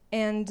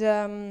 And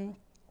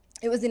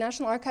it was the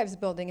National Archives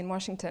building in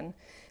Washington,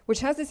 which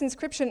has this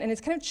inscription, and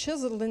it's kind of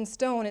chiseled in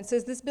stone. It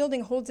says, "This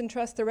building holds in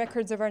trust the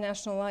records of our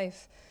national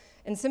life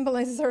and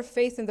symbolizes our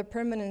faith in the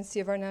permanency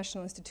of our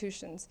national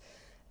institutions."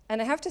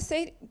 And I have to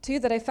say to you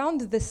that I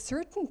found the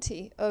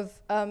certainty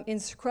of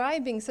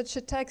inscribing such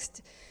a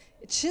text,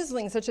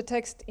 chiseling such a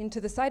text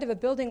into the side of a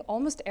building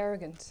almost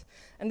arrogant.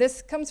 And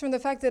this comes from the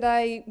fact that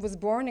I was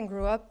born and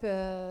grew up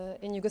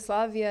in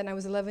Yugoslavia, and I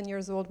was 11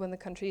 years old when the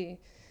country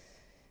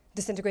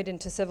disintegrated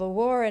into civil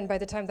war, and by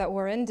the time that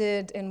war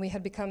ended and we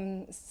had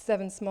become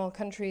 7 small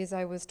countries,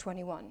 I was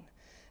 21.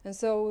 And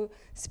so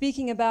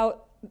speaking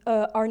about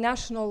our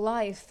national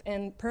life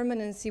and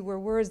permanency were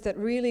words that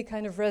really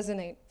kind of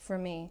resonate for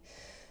me.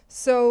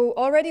 So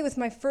already with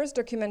my first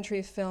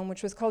documentary film,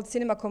 which was called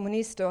Cinema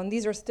Comunisto, and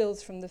these are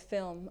stills from the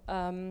film,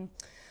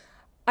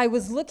 I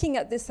was looking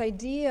at this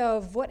idea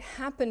of what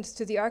happens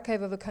to the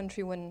archive of a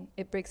country when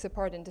it breaks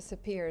apart and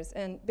disappears.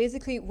 And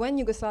basically, when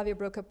Yugoslavia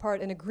broke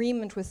apart, an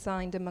agreement was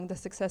signed among the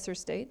successor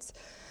states.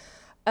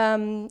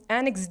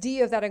 Annex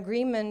D of that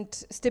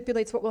agreement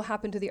stipulates what will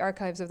happen to the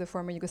archives of the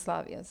former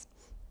Yugoslavias.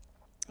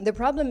 The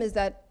problem is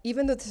that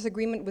even though this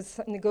agreement was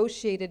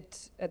negotiated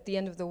at the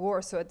end of the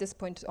war, so at this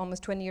point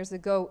almost 20 years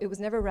ago, it was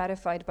never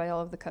ratified by all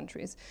of the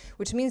countries,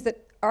 which means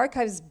that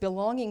archives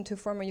belonging to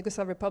former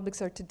Yugoslav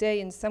republics are today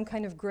in some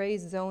kind of gray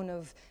zone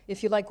of,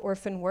 if you like,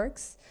 orphan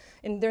works,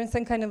 and they're in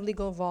some kind of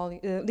legal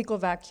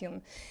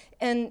vacuum.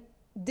 And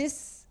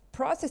this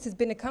process has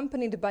been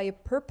accompanied by a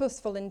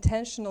purposeful,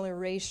 intentional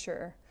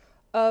erasure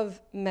of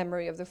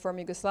memory of the former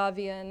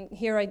Yugoslavia. And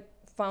here I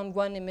found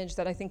one image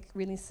that I think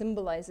really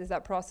symbolizes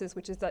that process,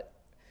 which is that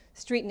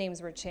street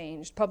names were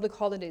changed, public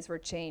holidays were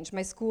changed,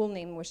 my school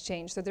name was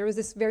changed. So there was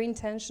this very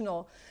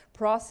intentional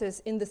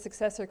process in the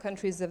successor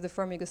countries of the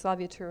former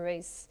Yugoslavia to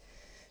erase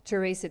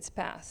its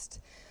past.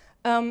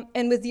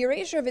 And with the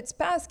erasure of its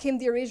past came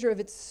the erasure of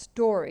its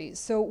story.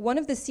 So one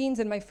of the scenes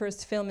in my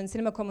first film, in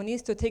Cinema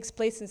Comunisto, takes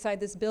place inside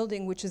this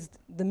building, which is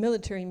the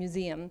military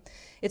museum.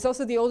 It's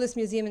also the oldest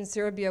museum in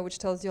Serbia, which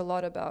tells you a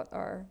lot about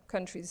our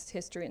country's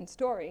history and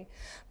story.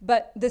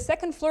 But the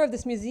second floor of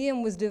this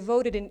museum was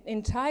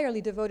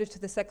entirely devoted to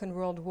the Second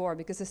World War,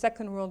 because the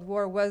Second World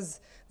War was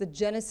the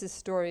genesis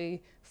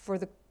story for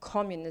the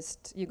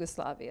communist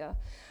Yugoslavia.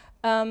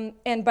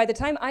 And by the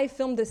time I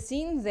filmed the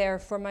scene there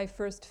for my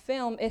first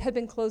film, it had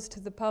been closed to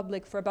the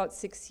public for about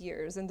 6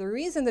 years. And the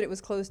reason that it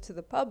was closed to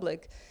the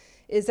public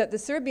is that the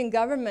Serbian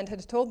government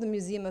had told the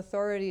museum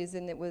authorities,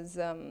 and it was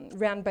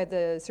ran by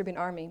the Serbian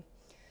army,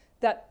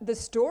 that the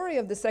story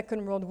of the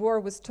Second World War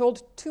was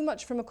told too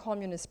much from a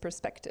communist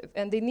perspective.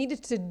 And they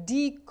needed to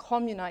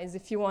decommunize,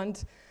 if you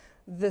want,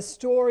 the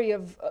story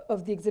of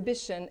the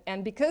exhibition.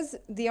 And because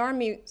the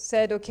army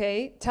said,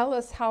 okay, tell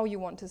us how you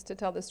want us to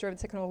tell the story of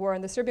the Second World War,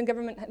 and the Serbian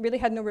government really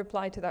had no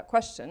reply to that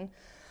question,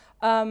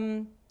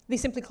 they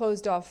simply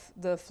closed off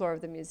the floor of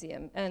the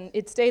museum. And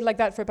it stayed like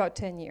that for about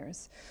 10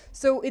 years.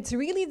 So it's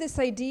really this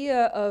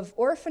idea of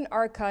orphan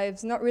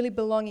archives not really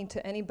belonging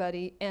to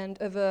anybody, and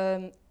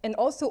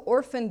also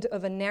orphaned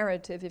of a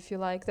narrative, if you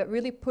like, that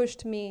really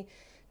pushed me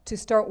to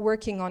start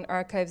working on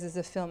archives as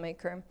a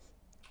filmmaker.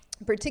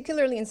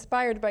 Particularly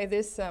inspired by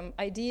this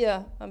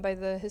idea by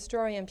the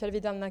historian Pierre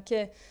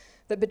Vidal-Naquet,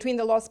 that between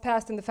the lost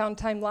past and the found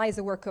time lies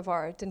a work of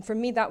art. And for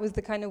me, that was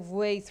the kind of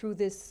way through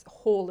this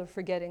hole of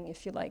forgetting,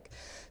 if you like.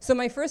 So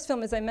my first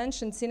film, as I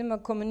mentioned, Cinema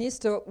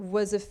Comunisto,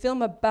 was a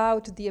film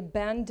about the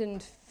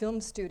abandoned film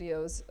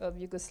studios of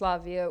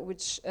Yugoslavia,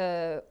 which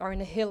are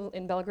in a hill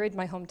in Belgrade,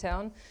 my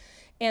hometown.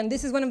 And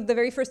this is one of the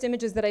very first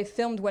images that I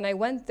filmed when I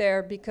went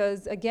there,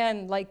 because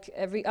again, like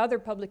every other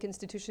public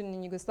institution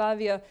in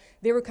Yugoslavia,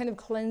 they were kind of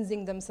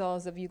cleansing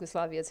themselves of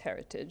Yugoslavia's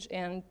heritage.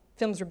 And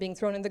films were being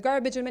thrown in the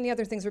garbage, and many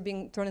other things were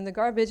being thrown in the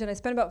garbage. And I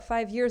spent about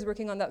 5 years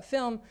working on that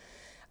film,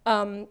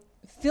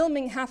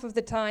 filming half of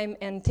the time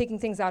and taking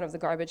things out of the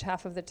garbage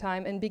half of the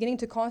time, and beginning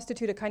to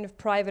constitute a kind of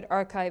private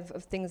archive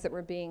of things that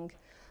were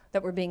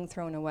being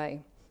thrown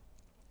away.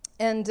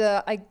 And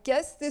I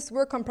guess this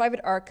work on private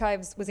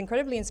archives was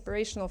incredibly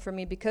inspirational for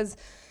me, because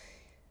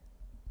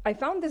I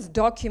found this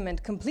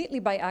document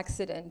completely by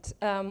accident,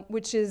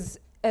 which is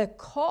a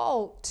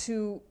call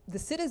to the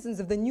citizens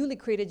of the newly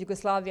created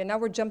Yugoslavia. Now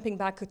we're jumping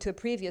back to a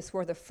previous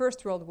war, the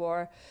First World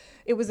War.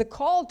 It was a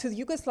call to the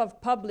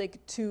Yugoslav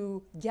public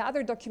to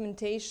gather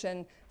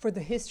documentation for the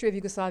history of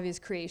Yugoslavia's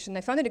creation.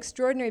 I found it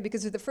extraordinary,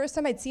 because it was the first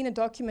time I'd seen a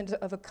document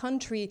of a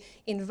country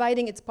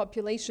inviting its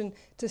population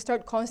to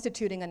start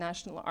constituting a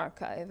national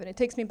archive. And it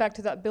takes me back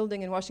to that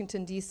building in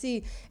Washington,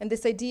 D.C., and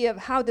this idea of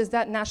how does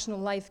that national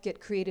life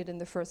get created in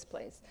the first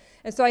place.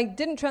 And so I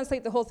didn't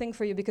translate the whole thing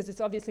for you, because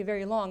it's obviously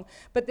very long,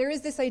 but there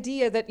is this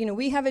idea that, you know,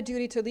 we have a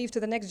duty to leave to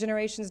the next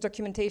generations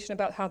documentation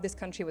about how this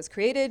country was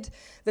created.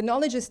 The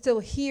knowledge is still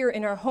here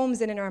in our homes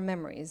and in our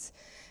memories.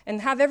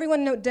 And have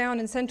everyone note down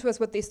and send to us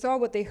what they saw,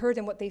 what they heard,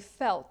 and what they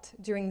felt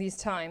during these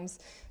times.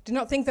 Do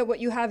not think that what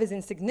you have is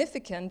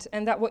insignificant,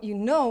 and that what you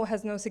know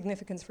has no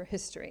significance for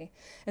history.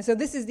 And so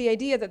this is the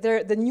idea that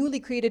the newly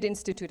created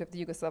Institute of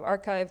the Yugoslav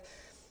Archive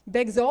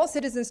begs all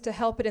citizens to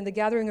help it in the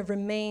gathering of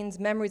remains,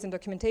 memories, and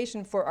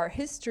documentation for our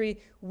history,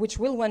 which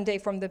will one day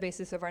form the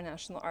basis of our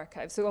national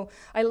archive. So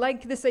I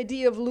like this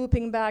idea of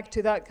looping back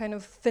to that kind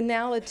of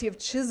finality of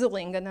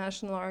chiseling a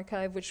national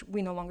archive, which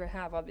we no longer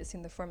have, obviously,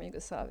 in the former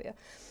Yugoslavia.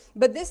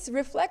 But this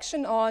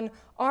reflection on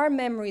our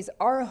memories,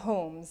 our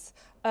homes,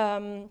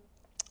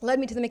 led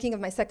me to the making of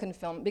my second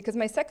film, because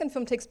my second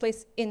film takes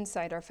place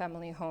inside our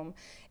family home.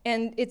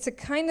 And it's a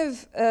kind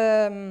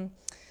of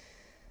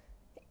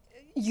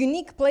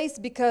unique place,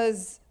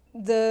 because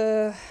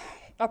the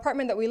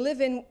apartment that we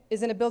live in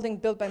is in a building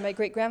built by my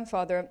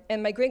great-grandfather,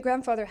 and my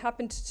great-grandfather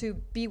happened to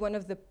be one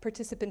of the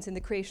participants in the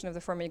creation of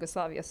the former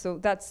Yugoslavia. So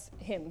that's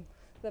him,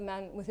 the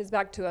man with his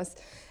back to us.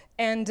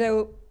 And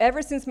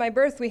ever since my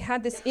birth, we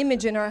had this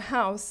image in our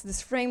house,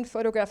 this framed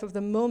photograph of the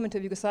moment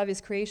of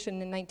Yugoslavia's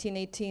creation in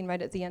 1918,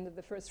 right at the end of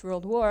the First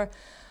World War.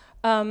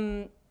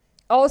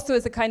 Also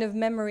as a kind of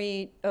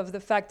memory of the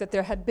fact that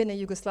there had been a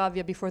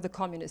Yugoslavia before the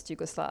communist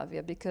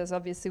Yugoslavia, because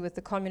obviously with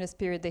the communist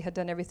period, they had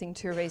done everything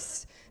to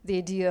erase the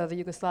idea of a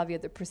Yugoslavia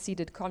that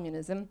preceded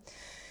communism.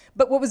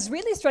 But what was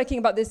really striking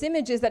about this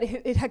image is that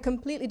it had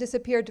completely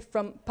disappeared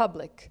from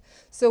public.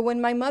 So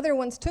when my mother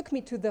once took me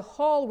to the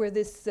hall where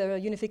this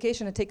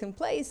unification had taken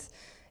place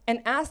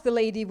and asked the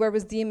lady where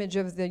was the image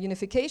of the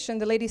unification,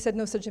 the lady said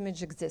no such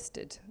image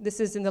existed. This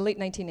is in the late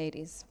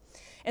 1980s.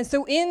 And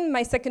so in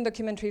my second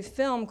documentary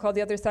film called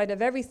The Other Side of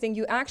Everything,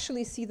 you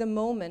actually see the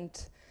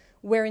moment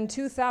where in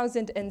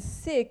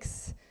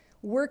 2006,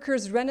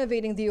 workers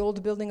renovating the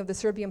old building of the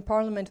Serbian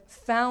parliament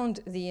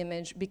found the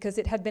image because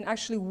it had been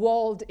actually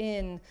walled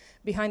in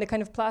behind a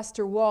kind of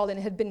plaster wall, and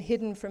it had been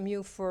hidden from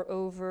you for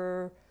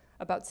over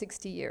about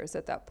 60 years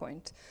at that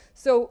point.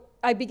 So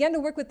I began to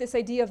work with this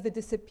idea of the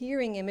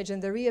disappearing image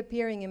and the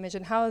reappearing image,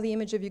 and how the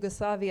image of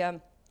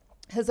Yugoslavia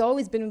has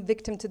always been a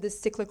victim to this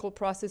cyclical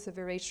process of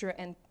erasure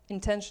and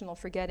intentional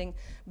forgetting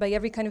by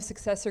every kind of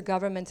successor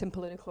government and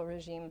political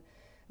regime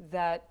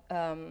that,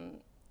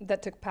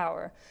 that took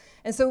power.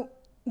 And so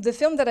the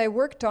film that I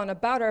worked on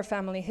about our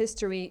family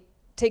history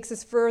takes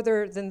us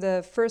further than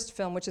the first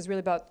film, which is really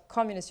about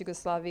communist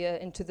Yugoslavia,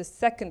 into the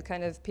second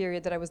kind of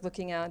period that I was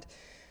looking at,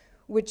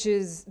 which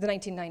is the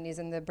 1990s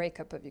and the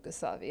breakup of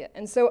Yugoslavia.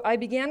 And so I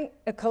began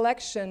a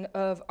collection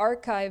of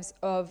archives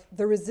of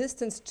the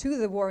resistance to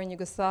the war in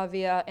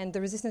Yugoslavia and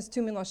the resistance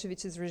to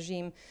Milosevic's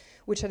regime,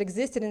 which had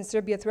existed in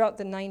Serbia throughout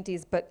the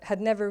 90s, but had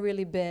never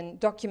really been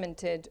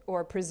documented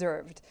or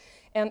preserved.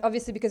 And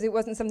obviously, because it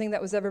wasn't something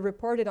that was ever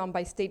reported on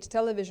by state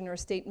television or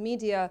state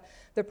media,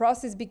 the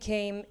process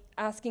became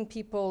asking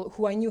people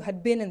who I knew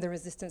had been in the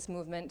resistance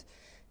movement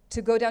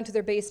to go down to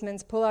their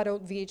basements, pull out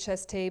old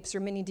VHS tapes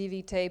or mini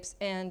DV tapes,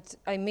 and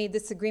I made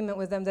this agreement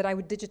with them that I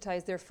would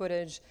digitize their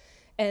footage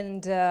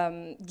and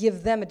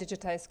give them a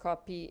digitized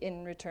copy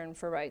in return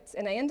for rights.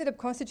 And I ended up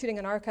constituting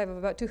an archive of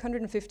about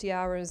 250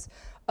 hours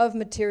of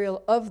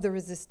material of the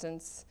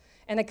resistance.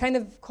 And I kind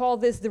of call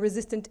this the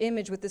resistant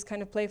image, with this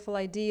kind of playful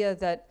idea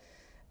that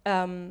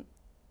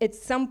at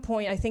some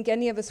point, I think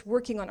any of us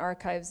working on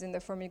archives in the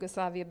former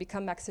Yugoslavia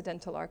become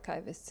accidental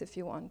archivists, if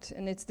you want.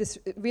 And it's this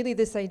really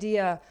this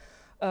idea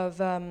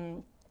of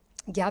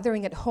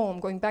gathering at home,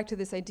 going back to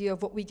this idea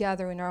of what we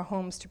gather in our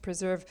homes to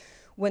preserve,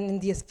 when in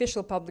the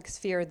official public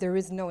sphere there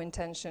is no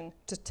intention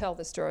to tell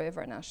the story of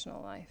our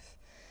national life.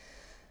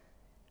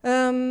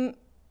 And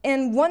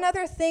one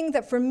other thing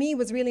that for me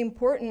was really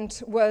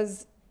important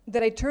was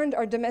that I turned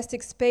our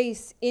domestic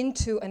space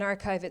into an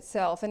archive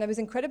itself. And I was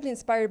incredibly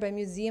inspired by a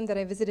museum that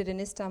I visited in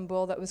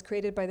Istanbul that was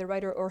created by the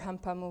writer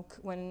Orhan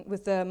Pamuk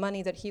with the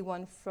money that he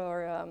won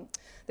for,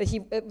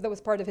 that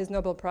was part of his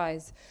Nobel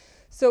Prize.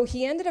 So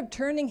he ended up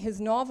turning his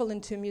novel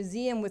into a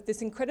museum with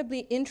this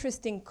incredibly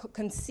interesting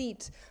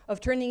conceit of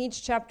turning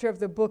each chapter of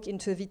the book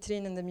into a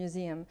vitrine in the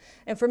museum.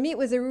 And for me, it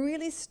was a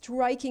really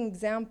striking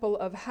example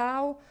of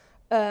how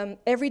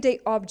everyday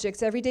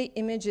objects, everyday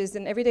images,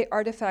 and everyday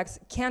artifacts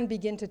can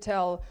begin to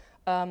tell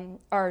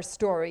our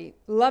story.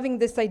 Loving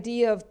this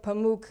idea of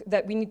Pamuk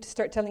that we need to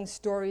start telling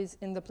stories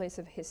in the place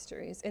of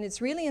histories. And it's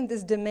really in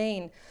this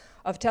domain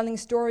of telling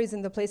stories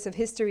in the place of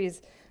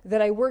histories that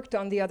I worked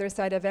on The Other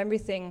Side of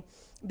Everything,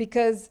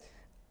 because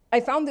I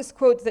found this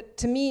quote that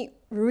to me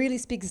really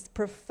speaks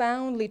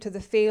profoundly to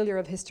the failure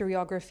of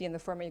historiography in the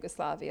former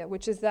Yugoslavia,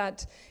 which is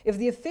that if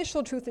the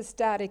official truth is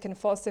static and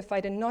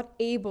falsified and not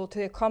able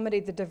to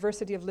accommodate the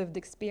diversity of lived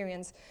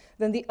experience,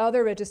 then the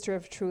other register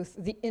of truth,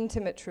 the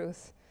intimate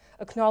truth,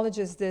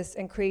 acknowledges this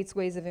and creates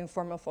ways of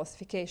informal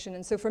falsification.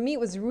 And so for me, it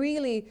was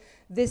really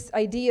this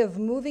idea of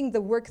moving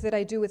the work that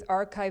I do with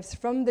archives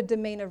from the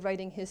domain of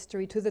writing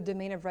history to the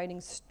domain of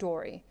writing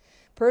story.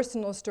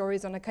 Personal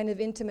stories on a kind of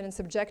intimate and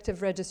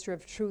subjective register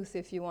of truth,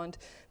 if you want,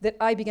 that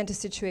I began to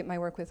situate my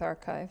work with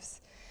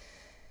archives.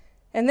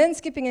 And then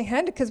skipping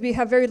ahead, because we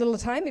have very little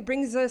time, it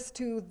brings us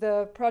to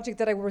the project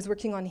that I was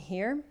working on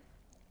here,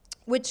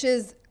 which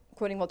is,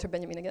 quoting Walter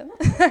Benjamin again,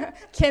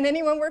 can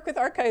anyone work with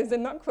archives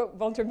and not quote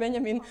Walter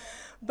Benjamin?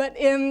 But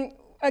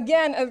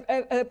again,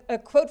 a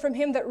quote from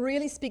him that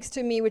really speaks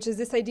to me, which is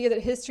this idea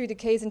that history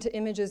decays into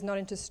images, not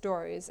into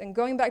stories. And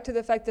going back to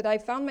the fact that I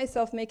found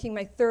myself making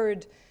my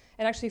third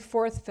and actually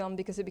fourth film,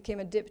 because it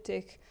became a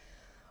diptych,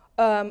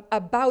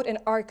 about an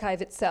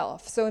archive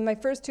itself. So in my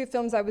first two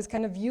films, I was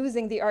kind of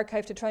using the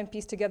archive to try and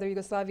piece together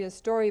Yugoslavia's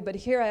story, but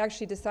here I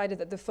actually decided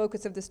that the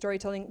focus of the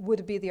storytelling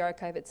would be the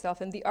archive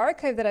itself. And the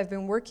archive that I've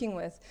been working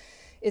with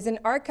is an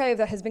archive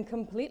that has been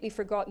completely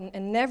forgotten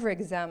and never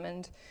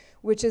examined,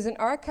 which is an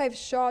archive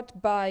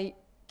shot by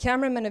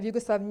cameramen of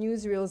Yugoslav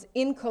newsreels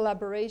in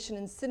collaboration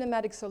and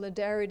cinematic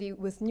solidarity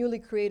with newly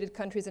created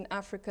countries in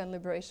Africa and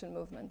liberation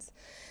movements.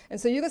 And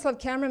so Yugoslav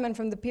cameramen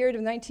from the period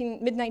of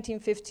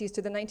mid-1950s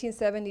to the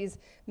 1970s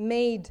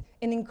made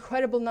an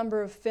incredible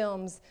number of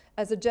films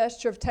as a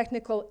gesture of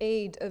technical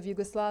aid of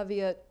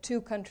Yugoslavia to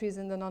countries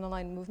in the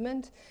non-aligned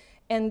movement.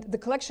 And the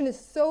collection is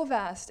so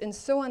vast and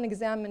so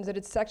unexamined that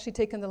it's actually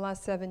taken the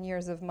last 7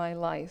 years of my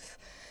life.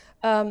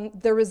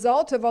 The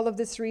result of all of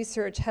this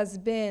research has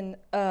been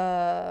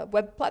a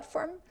web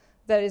platform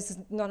that is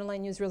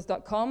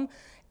nononlinenewsreels.com,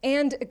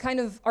 and a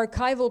kind of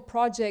archival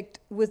project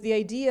with the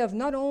idea of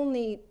not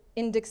only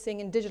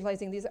indexing and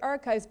digitalizing these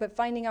archives, but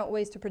finding out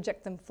ways to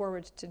project them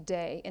forward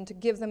today and to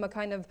give them a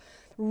kind of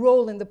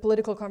role in the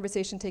political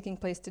conversation taking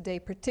place today,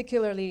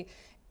 particularly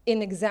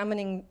in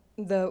examining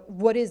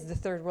what is the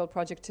Third World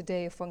Project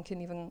today, if one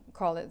can even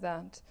call it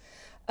that.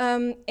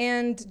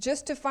 And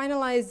just to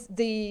finalize,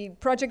 the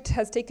project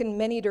has taken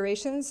many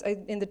iterations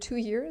in the 2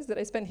 years that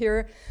I spent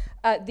here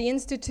at the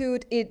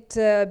Institute. It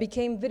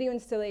became video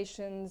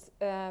installations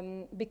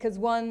because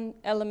one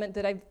element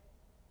that I've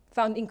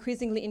found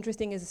increasingly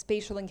interesting is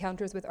spatial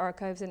encounters with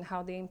archives and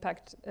how they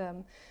impact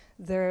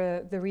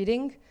the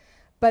reading.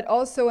 But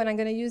also, and I'm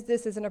going to use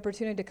this as an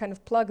opportunity to kind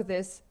of plug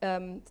this,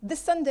 this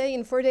Sunday,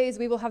 in 4 days,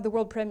 we will have the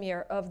world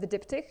premiere of The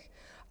Diptych,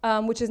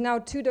 which is now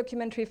 2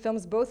 documentary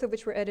films, both of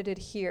which were edited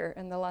here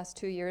in the last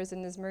 2 years.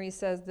 And as Marie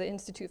says, the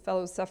Institute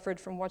fellows suffered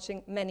from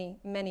watching many,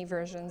 many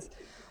versions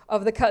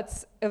of the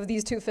cuts of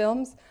these 2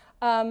 films.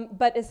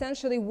 But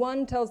essentially,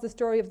 one tells the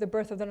story of the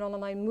birth of the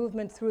non-aligned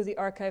movement through the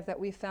archive that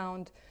we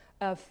found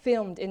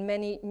filmed in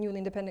many newly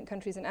independent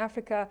countries in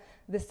Africa.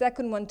 The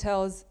second one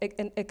tells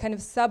a kind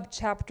of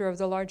sub-chapter of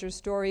the larger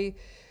story,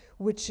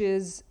 which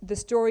is the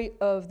story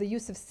of the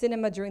use of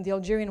cinema during the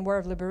Algerian War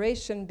of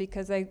Liberation,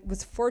 because I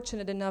was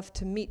fortunate enough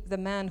to meet the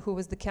man who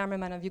was the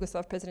cameraman of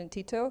Yugoslav President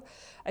Tito.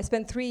 I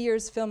spent 3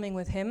 years filming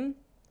with him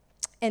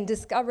and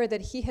discovered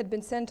that he had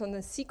been sent on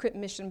a secret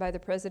mission by the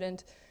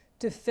president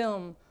to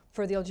film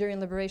for the Algerian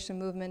liberation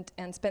movement,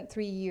 and spent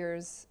 3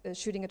 years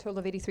shooting a total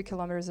of 83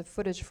 kilometers of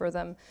footage for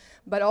them.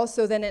 But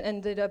also then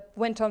it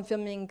went on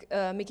filming,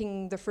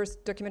 making the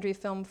first documentary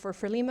film for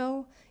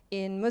Frelimo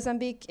in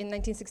Mozambique in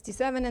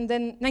 1967, and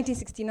then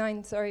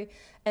 1969, sorry,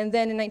 and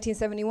then in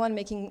 1971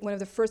 making one of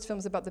the first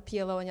films about the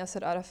PLO and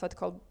Yasser Arafat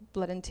called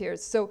Blood and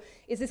Tears. So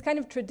it's this kind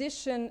of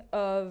tradition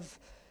of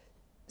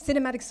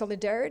cinematic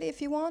solidarity,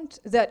 if you want,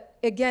 that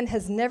again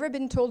has never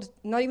been told,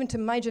 not even to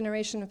my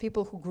generation of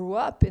people who grew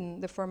up in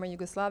the former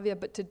Yugoslavia,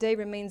 but today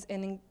remains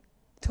an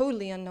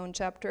totally unknown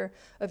chapter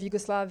of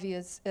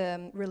Yugoslavia's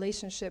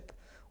relationship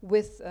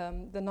with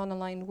the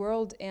non-aligned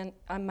world. And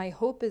my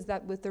hope is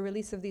that with the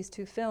release of these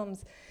 2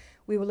 films,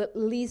 we will at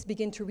least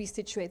begin to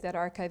resituate that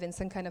archive in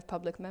some kind of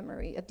public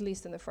memory, at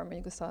least in the former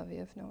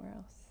Yugoslavia, if nowhere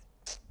else.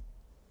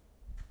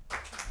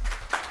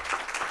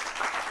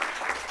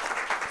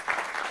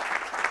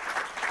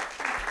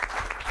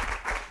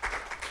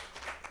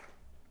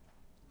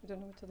 I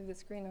don't know what to leave the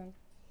screen on.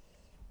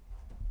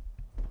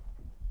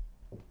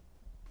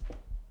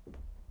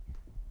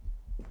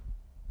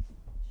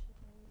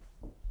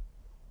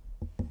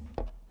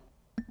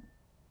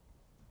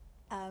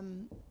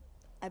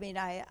 I mean,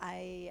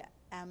 I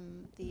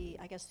am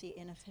I guess the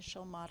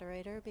unofficial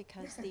moderator,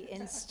 because the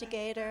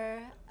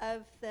instigator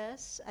of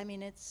this. I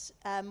mean, it's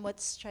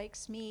what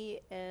strikes me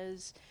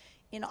is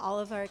in all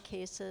of our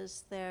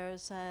cases,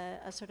 there's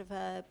a sort of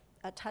a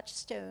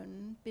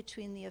touchstone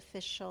between the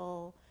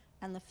official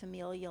and the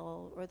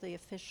familial, or the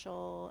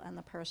official and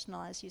the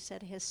personal, as you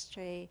said,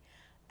 history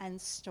and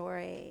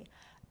story.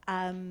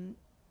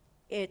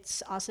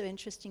 It's also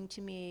interesting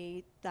to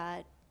me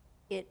that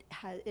it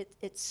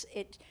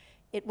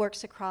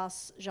works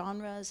across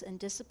genres and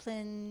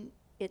discipline.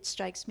 It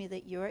strikes me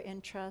that your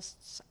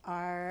interests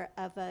are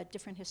of a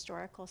different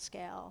historical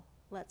scale,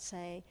 let's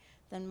say,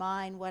 than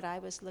mine. What I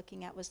was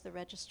looking at was the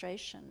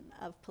registration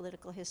of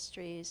political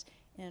histories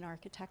in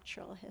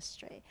architectural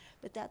history.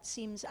 But that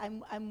seems,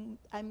 I'm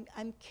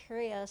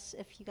curious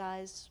if you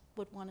guys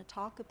would want to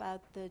talk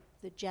about the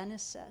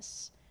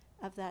genesis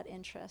of that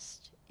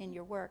interest in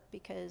your work,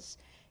 because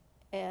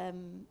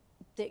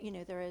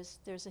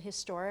there's a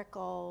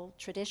historical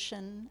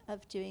tradition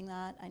of doing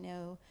that. I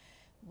know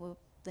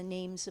the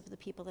names of the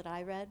people that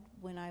I read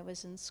when I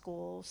was in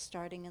school,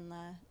 starting in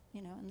the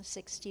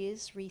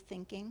 60s,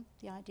 rethinking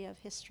the idea of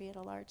history at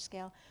a large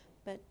scale.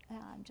 But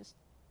I'm just,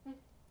 if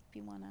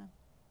you want to.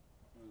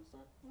 No,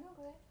 go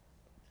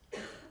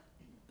ahead.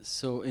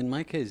 So in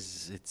my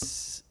case,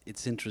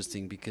 it's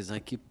interesting because I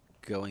keep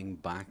going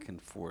back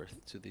and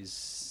forth to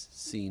these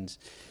scenes.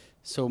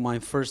 So my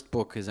first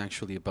book is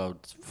actually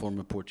about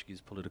former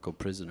Portuguese political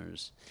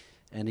prisoners,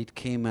 and it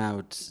came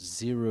out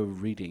zero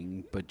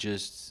reading, but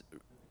just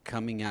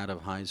coming out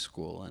of high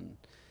school and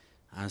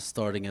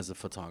starting as a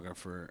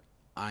photographer,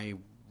 I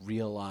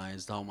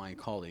realized how my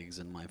colleagues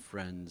and my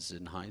friends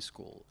in high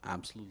school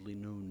absolutely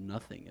knew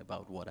nothing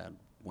about what had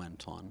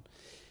went on.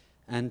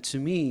 And to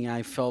me,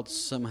 I felt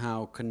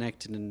somehow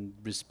connected and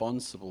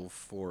responsible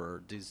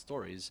for these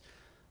stories.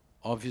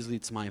 Obviously,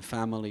 it's my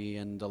family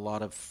and a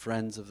lot of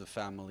friends of the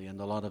family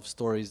and a lot of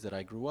stories that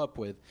I grew up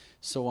with.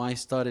 So I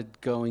started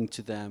going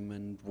to them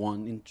and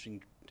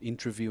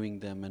interviewing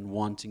them and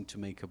wanting to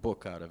make a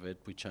book out of it,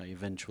 which I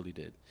eventually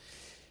did.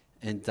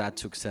 And that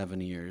took 7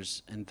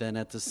 years. And then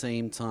at the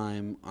same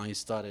time, I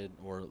started,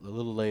 or a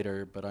little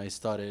later, but I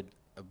started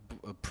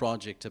a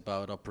project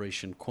about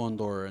Operation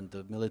Condor and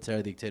the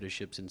military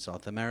dictatorships in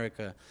South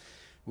America,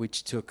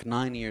 which took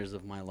 9 years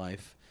of my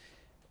life.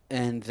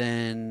 And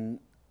then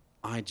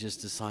I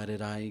just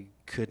decided I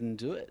couldn't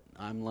do it.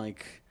 I'm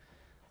like,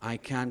 I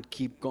can't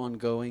keep on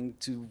going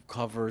to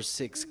cover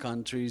 6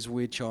 countries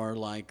which are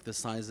like the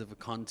size of a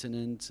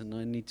continent, and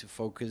I need to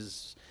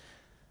focus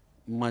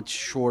much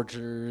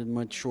shorter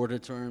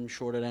term,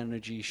 shorter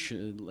energy,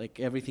 like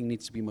everything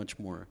needs to be much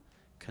more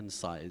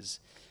concise.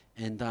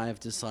 And I've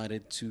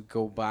decided to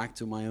go back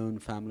to my own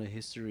family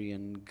history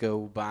and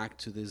go back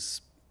to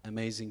this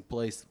amazing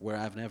place where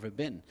I've never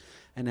been.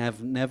 And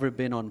I've never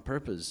been on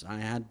purpose. I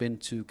had been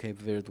to Cape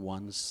Verde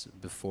once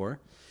before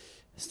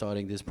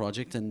starting this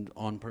project, and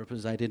on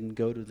purpose I didn't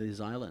go to this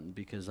island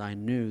because I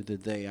knew the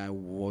day I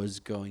was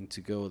going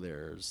to go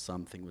there,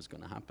 something was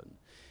going to happen.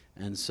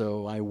 And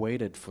so I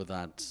waited for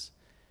that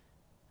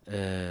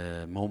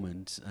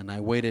moment, and I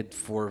waited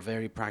for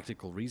very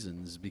practical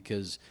reasons,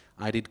 because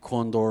I did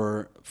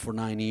Condor for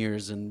 9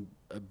 years, and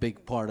a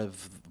big part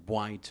of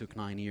why it took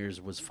 9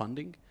 years was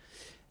funding.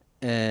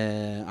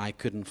 I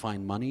couldn't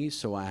find money,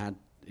 so I had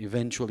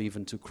eventually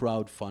even to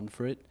crowdfund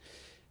for it.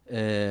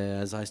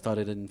 As I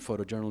started in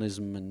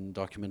photojournalism and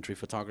documentary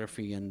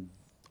photography, and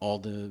all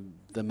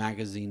the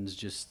magazines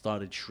just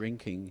started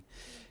shrinking,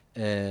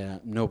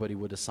 nobody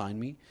would assign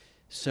me.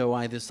 So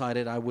I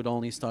decided I would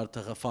only start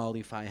Tarrafal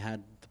if I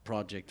had the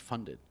project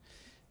funded.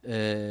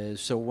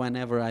 So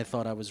whenever I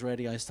thought I was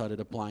ready, I started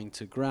applying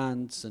to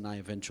grants, and I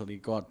eventually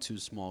got 2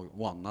 small,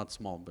 well, not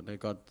small, but I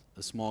got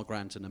a small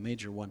grant and a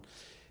major one.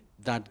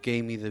 That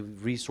gave me the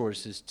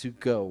resources to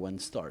go and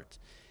start.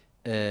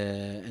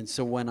 And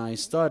so when I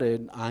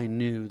started, I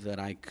knew that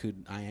I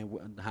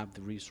would have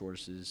the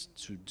resources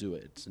to do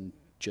it and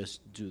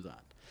just do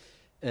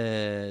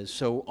that.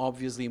 So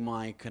obviously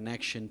my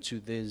connection to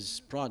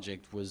this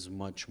project was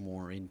much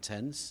more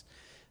intense,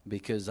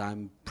 because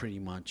I'm pretty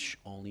much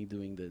only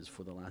doing this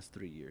for the last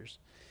 3 years,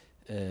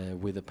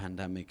 with a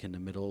pandemic in the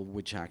middle,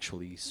 which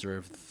actually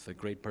served a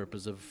great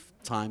purpose of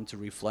time to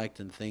reflect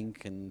and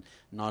think, and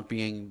not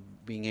being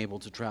able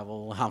to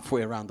travel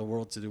halfway around the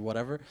world to do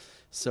whatever.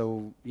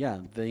 So yeah,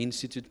 the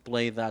Institute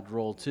played that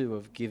role too,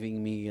 of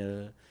giving me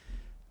a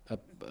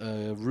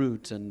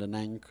route and an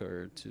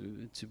anchor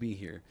to be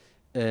here.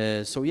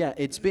 So yeah,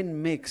 it's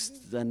been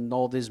mixed, and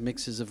all these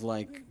mixes of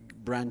like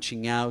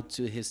branching out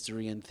to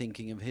history and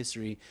thinking of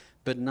history,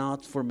 but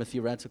not from a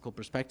theoretical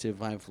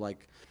perspective. I've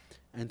like,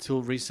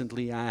 until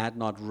recently, I had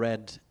not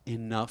read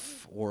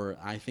enough, or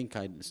I think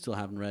I still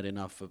haven't read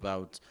enough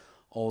about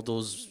all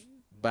those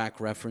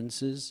back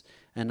references,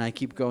 and I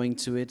keep going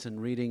to it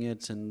and reading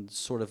it and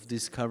sort of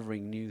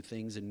discovering new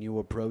things and new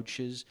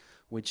approaches,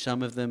 which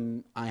some of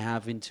them I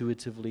have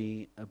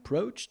intuitively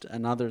approached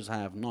and others I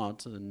have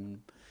not. And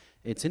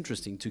it's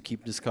interesting to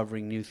keep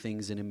discovering new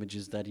things and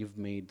images that you've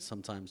made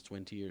sometimes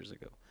 20 years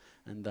ago.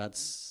 And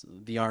that's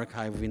the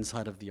archive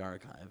inside of the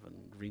archive,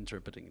 and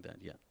reinterpreting that,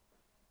 yeah.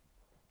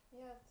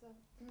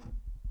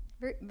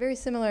 Very, very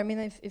similar. I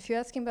mean, if you're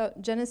asking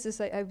about Genesis,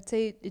 I would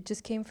say it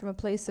just came from a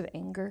place of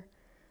anger.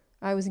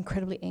 I was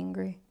incredibly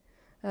angry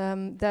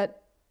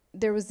that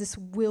there was this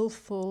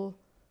willful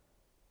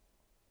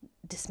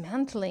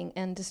dismantling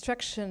and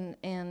destruction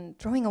and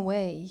throwing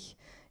away.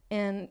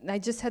 And I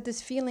just had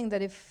this feeling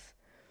that if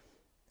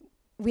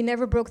we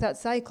never broke that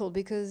cycle,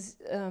 because,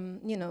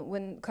 you know,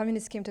 when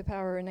communists came to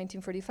power in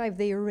 1945,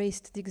 they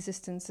erased the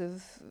existence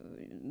of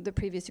the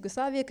previous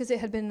Yugoslavia because it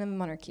had been a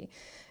monarchy.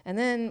 And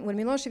then when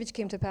Milosevic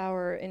came to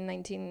power in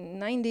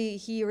 1990,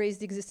 he erased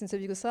the existence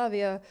of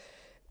Yugoslavia,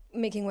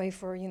 making way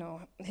for, you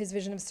know, his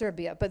vision of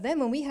Serbia. But then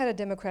when we had a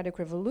democratic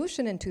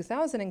revolution in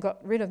 2000 and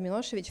got rid of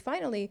Milosevic,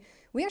 finally,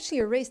 we actually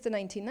erased the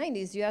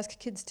 1990s. You ask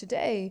kids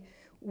today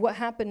what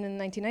happened in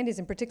the 1990s,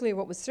 and particularly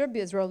what was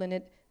Serbia's role in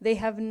it, they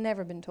have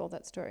never been told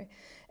that story.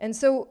 And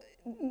so,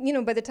 you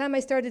know, by the time I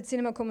started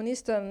Cinema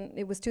Comunista,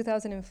 it was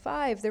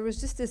 2005, there was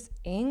just this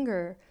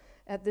anger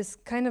at this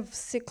kind of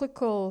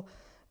cyclical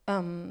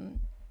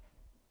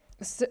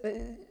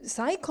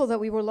cycle that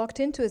we were locked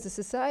into as a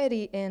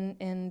society,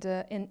 and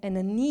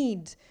a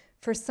need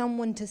for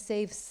someone to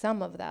save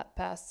some of that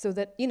past, so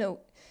that, you know,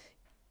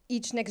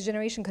 each next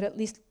generation could at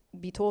least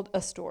be told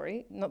a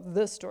story, not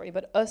the story,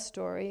 but a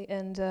story,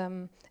 and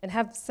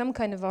have some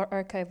kind of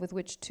archive with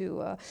which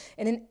to.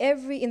 And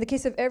in the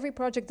case of every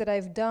project that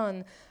I've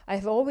done,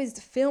 I've always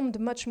filmed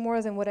much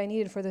more than what I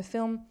needed for the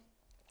film.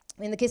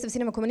 In the case of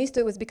Cinema Comunista,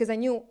 it was because I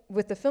knew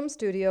with the film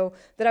studio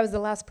that I was the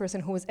last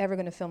person who was ever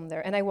going to film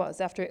there, and I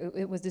was, after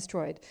it was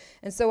destroyed.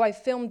 And so I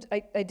filmed,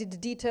 I did the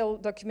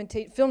detailed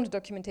filmed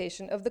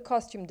documentation of the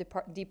costume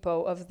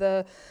depot, of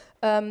the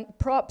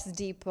props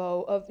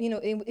depot, of, you know,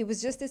 it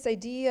was just this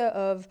idea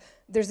of,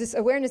 there's this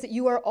awareness that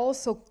you are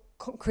also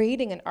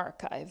creating an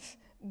archive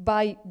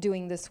by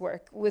doing this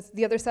work. With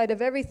the other side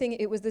of everything,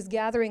 it was this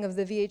gathering of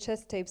the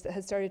VHS tapes that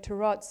had started to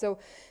rot. So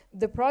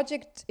the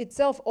project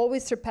itself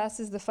always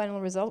surpasses the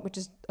final result, which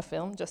is a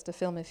film, just a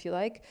film if you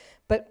like.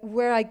 But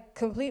where I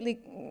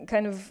completely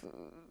kind of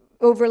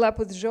overlap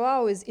with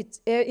João is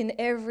in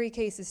every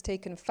case it's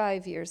taken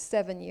 5 years,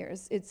 7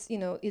 years. It's, you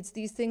know, it's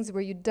these things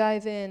where you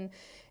dive in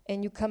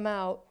and you come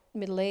out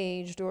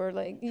middle-aged, or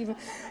like even,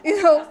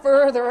 you know,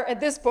 further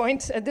at this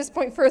point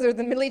further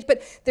than middle-aged.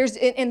 But there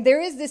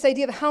is this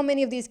idea of how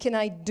many of these can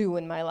I do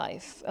in my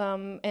life,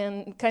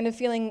 and kind of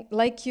feeling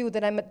like you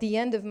that I'm at the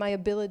end of my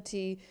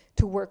ability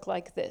to work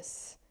like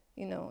this,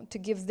 you know, to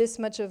give this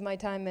much of my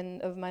time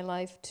and of my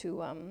life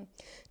to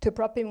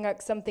propping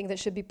up something that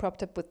should be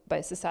propped up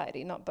by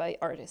society, not by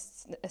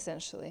artists,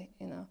 essentially,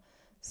 you know.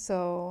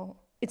 So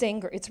it's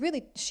anger. It's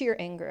really sheer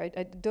anger.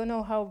 I don't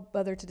know how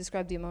other to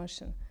describe the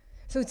emotion.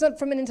 So it's not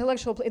from an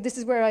intellectual place. This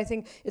is where I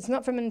think it's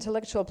not from an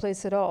intellectual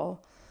place at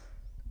all.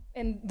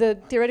 And the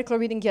theoretical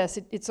reading, yes,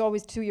 it's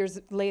always 2 years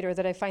later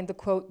that I find the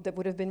quote that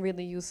would have been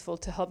really useful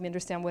to help me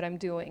understand what I'm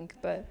doing.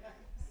 But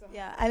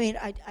yeah, I mean,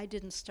 I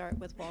didn't start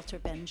with Walter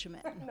Benjamin,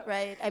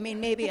 right? I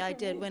mean, maybe I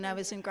did when I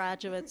was in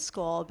graduate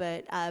school,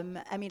 but I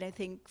mean, I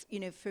think,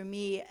 you know, for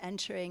me,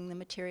 entering the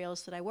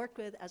materials that I worked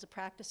with as a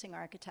practicing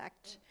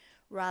architect,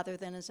 rather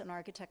than as an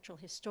architectural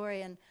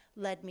historian,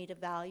 led me to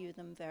value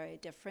them very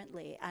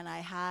differently. And I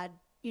had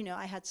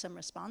some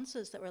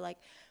responses that were like,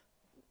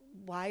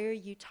 why are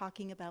you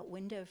talking about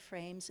window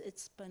frames?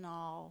 It's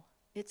banal,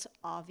 it's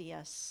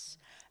obvious.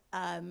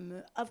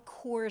 Of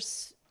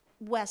course,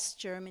 West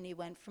Germany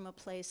went from a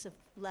place of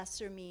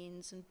lesser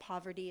means and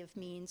poverty of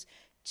means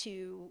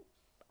to,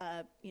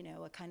 you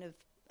know, a kind of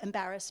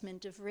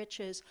embarrassment of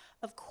riches.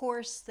 Of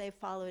course, they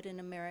followed an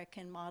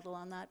American model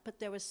on that, but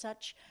there was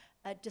such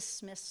a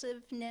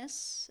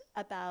dismissiveness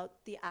about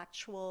the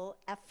actual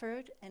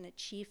effort and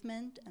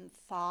achievement and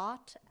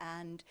thought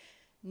and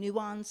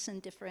nuance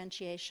and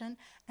differentiation.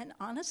 And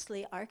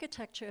honestly,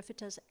 architecture, if it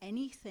does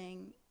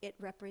anything, it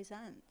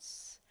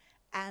represents.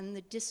 And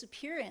the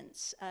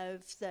disappearance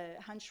of the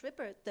Hans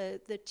Schwippert,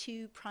 the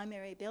two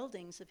primary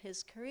buildings of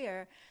his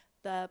career,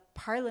 the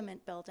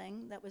Parliament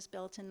building that was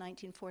built in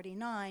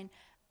 1949,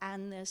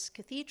 and this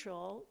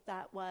cathedral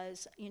that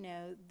was, you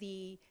know,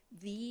 the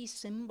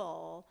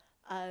symbol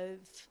of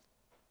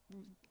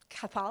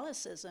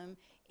Catholicism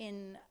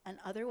in an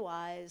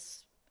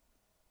otherwise,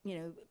 you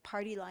know,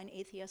 party line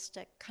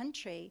atheistic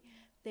country,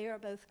 they are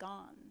both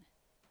gone.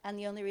 And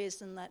the only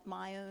reason that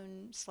my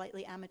own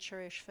slightly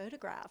amateurish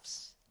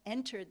photographs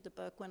entered the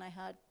book when I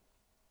had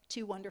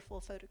two wonderful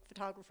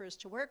photographers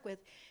to work with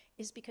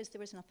is because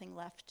there was nothing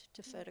left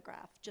to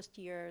photograph just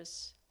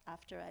years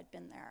after I'd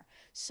been there.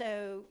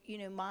 So, you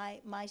know,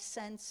 my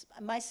sense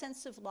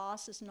of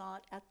loss is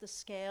not at the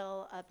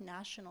scale of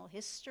national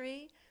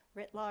history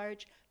writ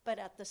large, but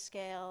at the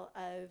scale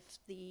of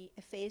the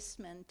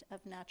effacement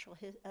of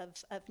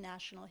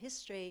national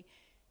history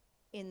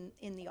in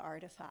the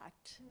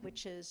artifact,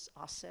 which is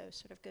also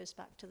sort of goes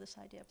back to this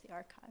idea of the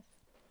archive.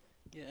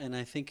 Yeah, and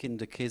I think in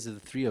the case of the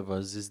three of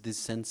us is this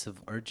sense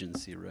of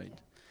urgency, right?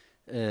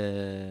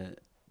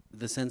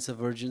 The sense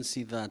of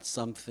urgency that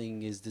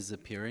something is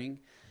disappearing,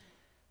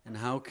 and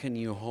how can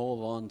you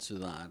hold on to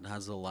that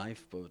as a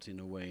lifeboat in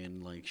a way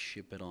and like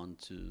ship it on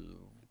to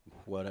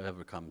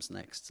whatever comes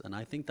next? And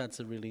I think that's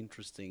a really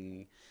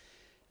interesting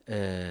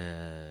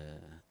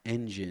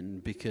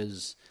engine,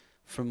 because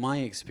from my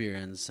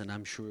experience, and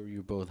I'm sure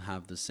you both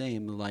have the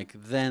same, like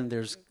then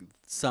there's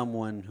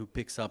someone who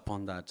picks up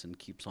on that and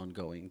keeps on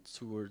going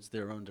towards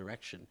their own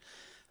direction.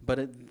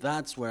 But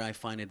that's where I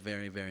find it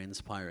very, very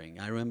inspiring.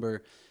 I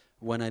remember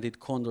when I did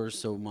Condor,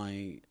 so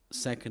my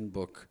second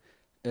book,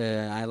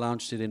 I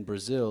launched it in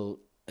Brazil.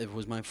 It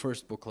was my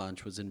first book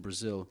launch was in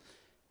Brazil.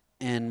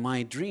 And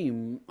my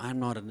dream, I'm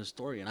not an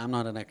historian, I'm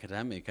not an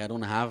academic,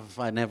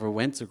 I never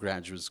went to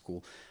graduate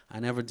school, I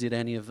never did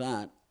any of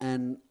that.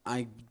 And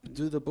I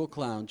do the book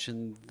launch,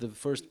 and the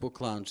first book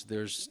launch,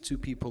 there's two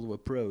people who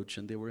approach,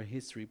 and they were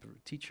history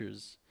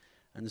teachers,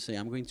 and they say,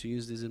 I'm going to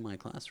use this in my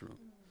classroom.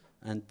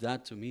 And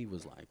that to me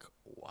was like,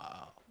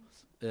 wow.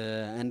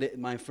 And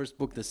my first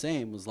book, the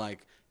same, was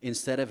like,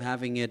 instead of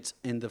having it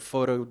in the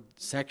photo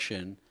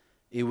section,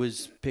 it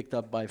was picked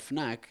up by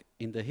FNAC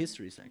in the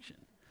history section.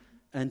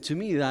 And to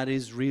me, that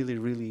is really,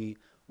 really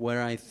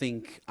where I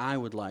think I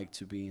would like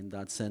to be, in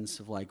that sense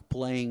of like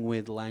playing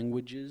with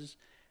languages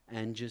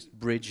and just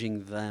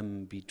bridging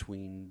them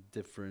between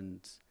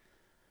different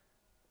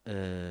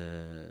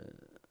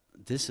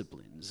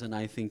disciplines. And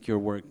I think your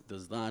work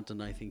does that,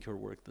 and I think your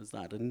work does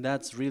that. And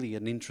that's really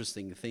an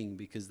interesting thing,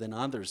 because then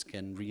others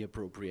can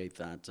reappropriate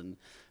that and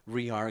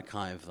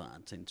re-archive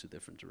that into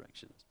different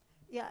directions.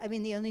 Yeah, I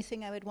mean, the only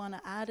thing I would want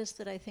to add is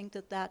that I think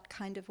that that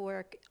kind of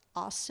work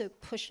also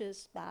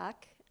pushes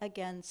back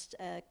against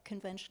a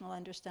conventional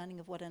understanding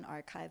of what an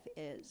archive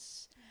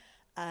is.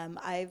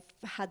 I've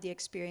had the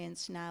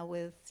experience now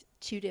with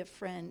two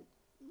different,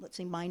 let's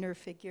say, minor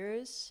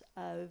figures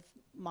of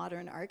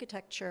modern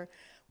architecture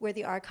where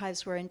the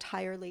archives were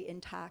entirely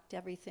intact,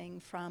 everything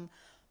from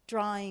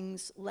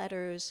drawings,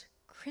 letters,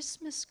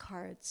 Christmas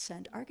cards.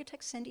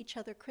 Architects send each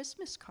other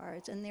Christmas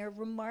cards, and they're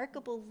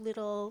remarkable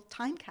little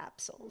time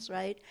capsules,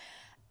 right?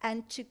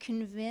 And to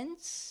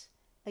convince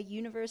a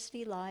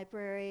university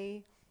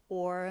library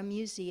or a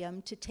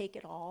museum to take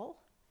it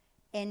all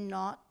and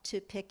not to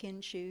pick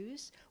and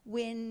choose,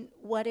 when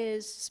what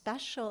is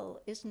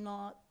special is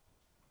not,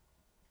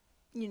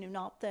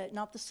 not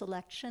the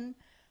selection,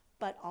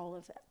 but all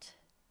of it,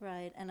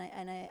 right? And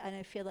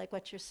I feel like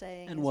what you're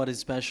saying. And what is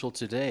special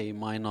today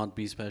might not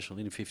be special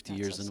in 50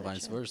 years, and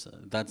vice versa.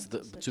 That's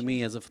to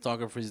me as a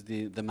photographer is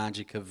the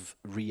magic of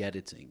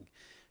re-editing,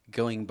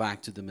 going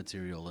back to the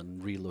material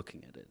and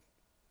re-looking at it.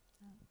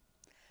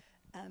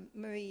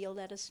 Marie, you'll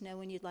let us know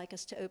when you'd like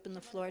us to open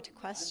the floor to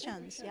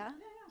questions.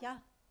 Yeah.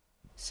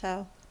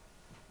 So.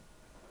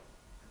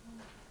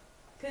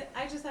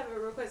 I just have a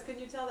request. Can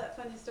you tell that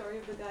funny story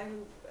of the guy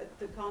who, at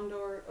the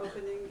Condor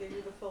opening, gave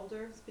you the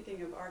folder?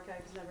 Speaking of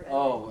archives, never ending.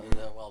 Oh,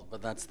 well,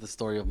 but that's the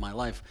story of my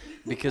life.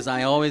 Because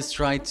I always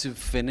try to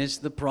finish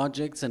the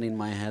projects, and in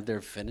my head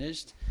they're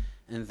finished.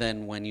 And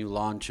then when you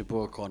launch a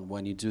book or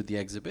when you do the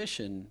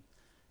exhibition,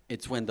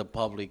 it's when the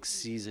public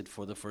sees it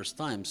for the first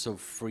time. So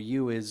for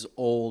you is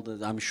old,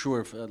 I'm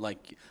sure,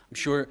 I'm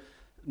sure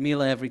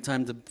Mila, every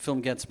time the film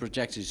gets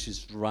projected, she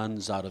just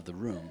runs out of the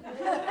room.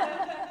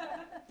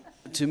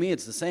 To me,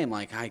 it's the same.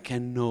 Like, I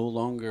can no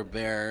longer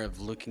bear of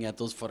looking at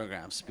those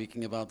photographs,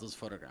 speaking about those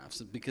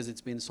photographs, because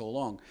it's been so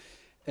long.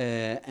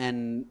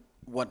 And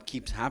what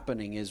keeps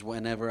happening is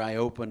whenever I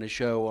open a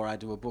show or I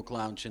do a book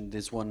launch, and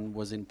this one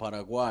was in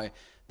Paraguay,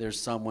 there's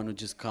someone who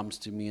just comes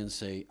to me and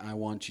say, I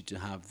want you to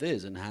have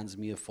this, and hands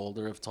me a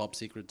folder of top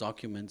secret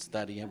documents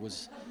that he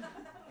was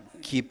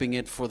keeping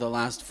it for the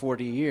last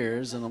 40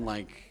 years. And I'm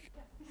like,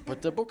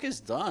 but the book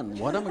is done.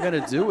 What am I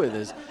going to do with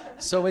this?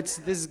 So it's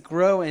this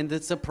and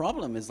it's a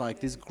problem. It's like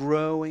these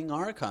growing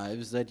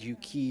archives that you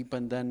keep,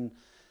 and then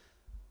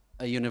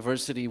a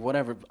university,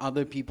 whatever,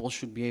 other people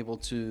should be able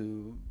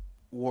to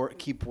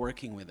keep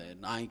working with it.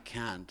 I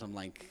can't. I'm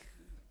like,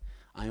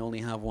 I only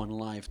have one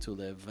life to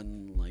live,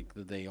 and like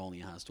the day only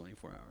has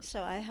 24 hours.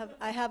 So I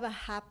have a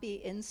Happy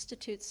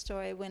Institute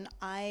story. When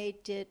I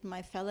did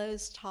my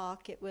fellows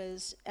talk, it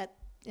was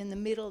in the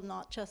middle,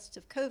 not just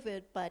of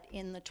COVID, but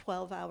in the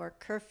 12-hour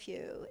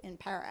curfew in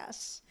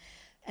Paris.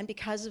 And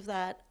because of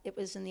that, it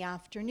was in the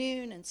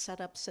afternoon and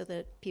set up so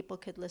that people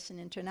could listen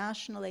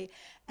internationally.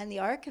 And the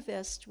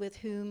archivist with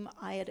whom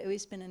I had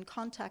always been in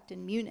contact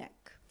in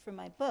Munich for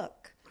my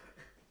book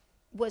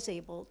was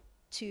able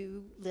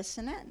to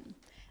listen in.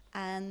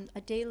 And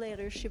a day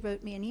later, she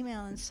wrote me an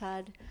email and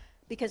said,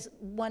 because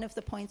one of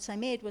the points I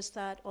made was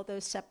that although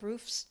Sep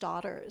Ruf's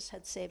daughters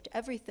had saved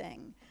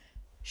everything,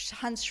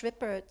 Hans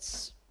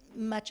Schwippert's,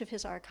 much of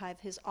his archive,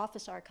 his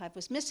office archive,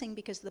 was missing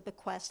because the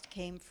bequest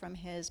came from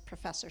his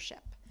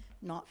professorship,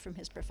 not from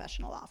his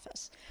professional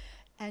office.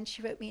 And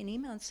she wrote me an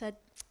email and said,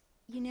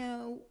 we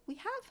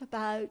have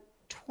about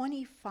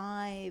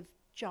 25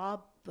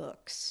 job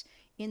books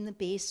in the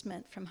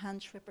basement from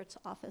Hans Schwippert's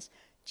office.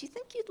 Do you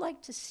think you'd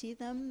like to see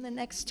them the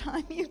next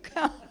time you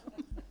come?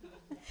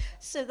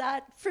 So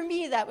that, for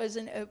me, that was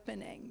an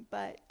opening,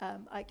 but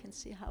I can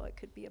see how it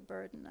could be a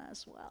burden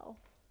as well.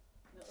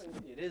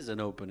 It is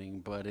an opening,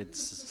 but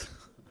it's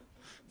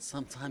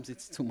sometimes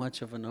it's too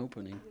much of an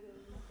opening.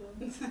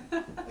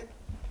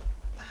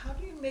 How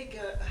do you make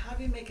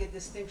a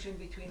distinction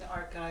between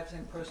archives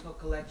and personal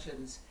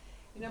collections?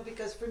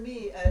 Because for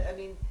me,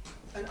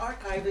 an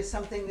archive is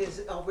something that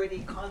is already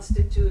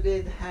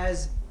constituted,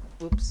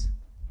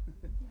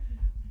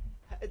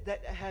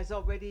 that has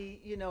already,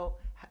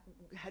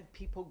 had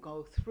people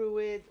go through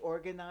it,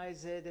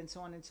 organize it, and so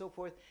on and so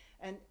forth.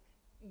 And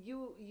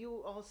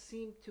you all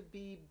seem to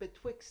be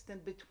betwixt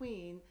and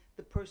between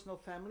the personal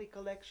family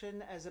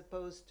collection as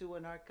opposed to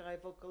an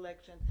archival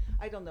collection.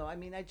 I don't know.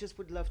 I just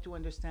would love to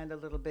understand a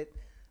little bit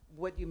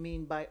what you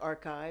mean by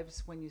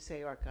archives when you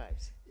say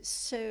archives.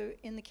 So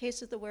in the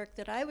case of the work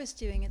that I was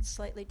doing, it's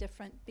slightly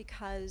different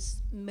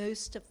because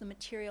most of the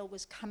material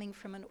was coming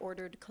from an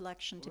ordered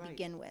collection to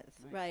begin with,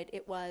 right?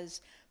 It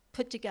was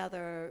put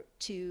together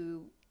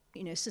to,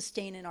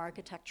 sustain an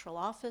architectural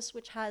office,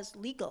 which has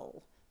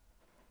legal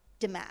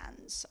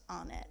demands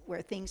on it,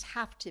 where things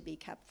have to be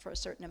kept for a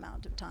certain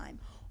amount of time,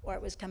 or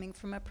it was coming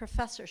from a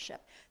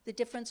professorship. The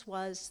difference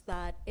was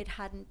that it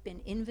hadn't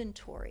been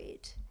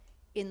inventoried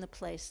in the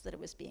place that it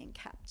was being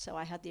kept. So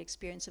I had the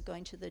experience of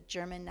going to the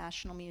German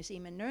National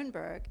Museum in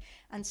Nuremberg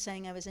and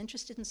saying I was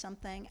interested in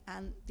something,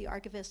 and the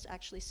archivist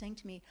actually saying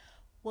to me,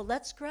 well,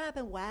 let's grab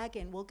a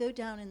wagon, we'll go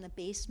down in the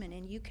basement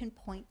and you can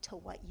point to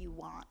what you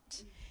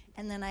want.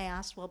 And then I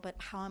asked, well, but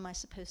how am I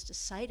supposed to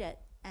cite it?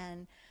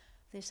 And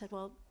they said,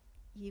 well,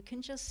 you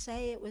can just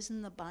say it was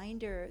in the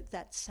binder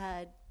that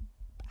said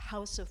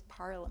House of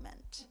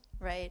Parliament,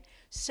 right?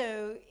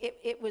 So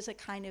it was a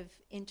kind of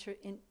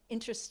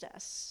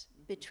interstice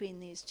between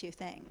these two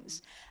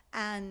things.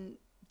 And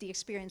the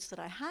experience that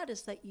I had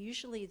is that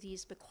usually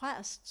these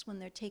bequests, when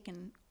they're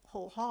taken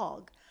whole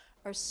hog,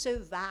 are so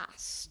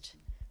vast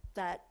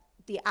that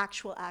the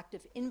actual act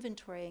of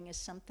inventorying is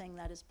something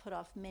that is put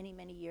off many,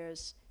 many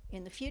years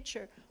in the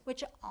future,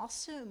 which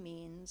also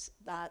means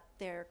that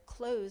they're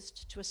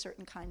closed to a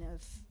certain kind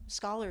of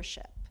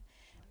scholarship.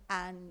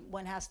 And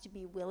one has to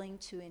be willing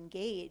to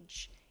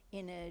engage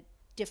in a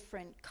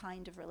different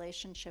kind of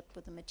relationship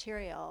with the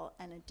material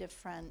and a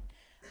different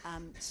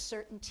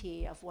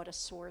certainty of what a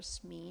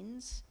source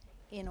means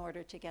in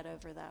order to get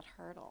over that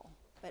hurdle.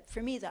 But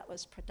for me, that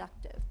was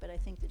productive. But I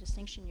think the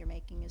distinction you're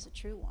making is a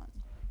true one.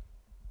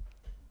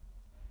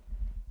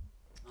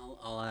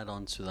 I'll add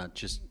on to that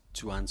just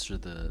to answer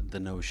the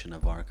notion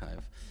of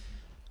archive.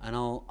 And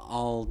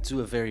I'll do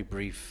a very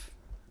brief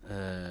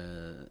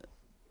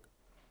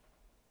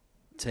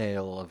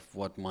tale of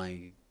what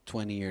my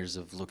 20 years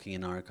of looking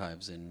in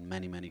archives in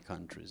many, many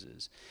countries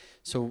is.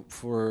 So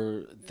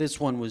for this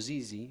one was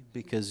easy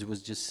because it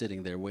was just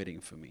sitting there waiting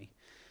for me.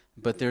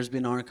 But there's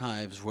been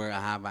archives where I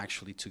have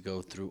actually to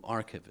go through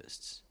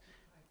archivists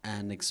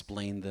and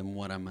explain them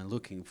what am I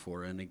looking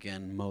for. And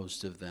again,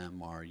 most of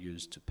them are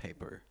used to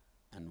paper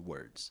and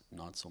words,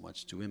 not so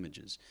much to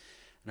images.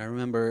 And I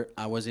remember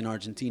I was in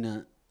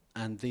Argentina,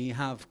 and they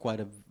have quite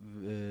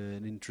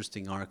an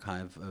interesting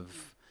archive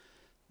of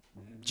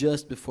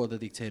just before the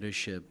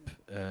dictatorship,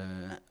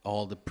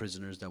 all the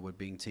prisoners that were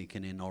being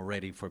taken in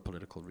already for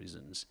political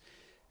reasons.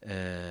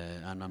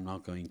 And I'm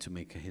not going to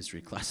make a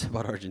history class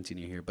about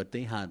Argentina here, but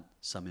they had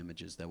some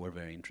images that were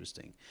very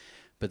interesting.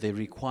 But they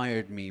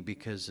required me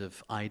because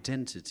of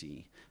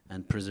identity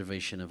and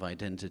preservation of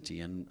identity.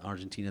 In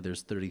Argentina,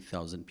 there's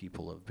 30,000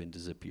 people who have been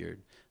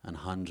disappeared and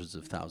hundreds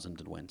of thousands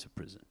that went to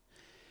prison.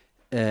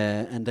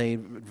 And they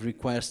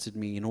requested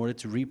me, in order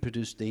to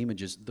reproduce the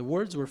images, the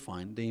words were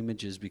fine, the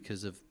images,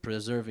 because of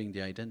preserving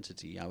the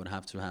identity, I would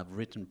have to have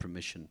written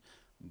permission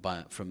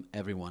from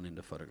everyone in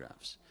the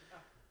photographs.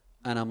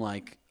 And I'm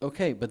like,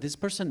 okay, but this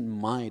person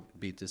might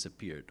be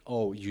disappeared.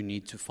 Oh, you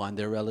need to find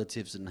their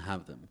relatives and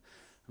have them.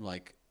 I'm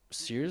like,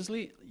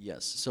 seriously?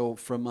 Yes. So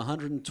from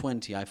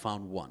 120, I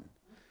found one.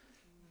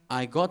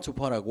 I got to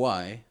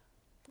Paraguay,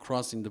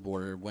 crossing the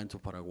border, went to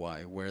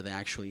Paraguay, where they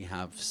actually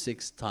have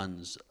 6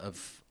 tons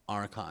of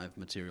archive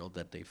material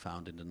that they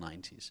found in the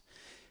 90s,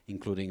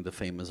 including the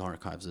famous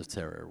Archives of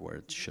Terror, where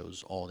it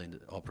shows all in the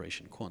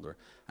Operation Condor.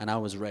 And I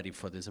was ready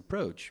for this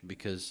approach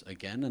because,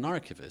 again, an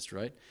archivist,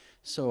 right?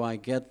 So I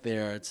get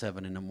there at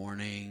 7 in the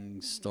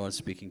morning, start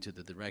speaking to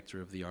the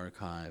director of the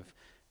archive.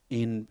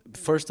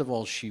 First of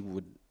all,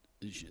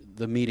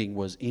 the meeting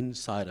was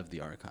inside of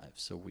the archive,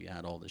 so we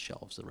had all the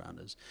shelves around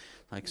us.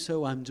 Like,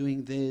 so I'm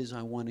doing this,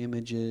 I want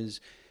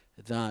images,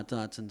 that,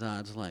 and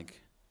that.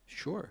 Like,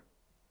 sure.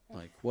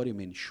 Like, what do you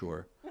mean,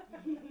 sure?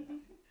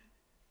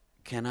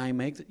 Can I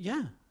make that?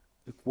 Yeah.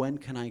 When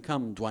can I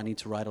come? Do I need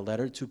to write a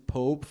letter to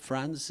Pope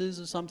Francis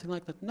or something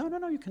like that?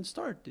 No, you can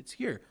start. It's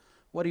here.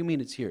 What do you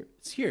mean it's here?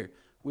 It's here.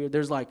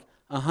 There's like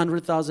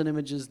 100,000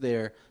 images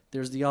there.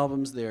 There's the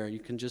albums there. You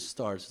can just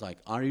start. It's like,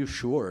 are you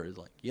sure? It's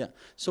like, yeah.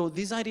 So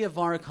this idea of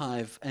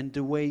archive and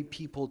the way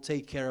people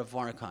take care of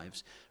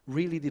archives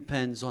really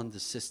depends on the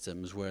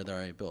systems where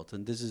they're built.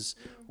 And this is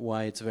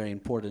why it's very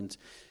important.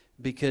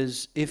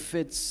 Because if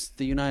it's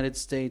the United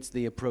States,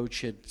 they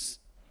approach it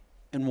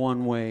in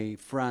one way,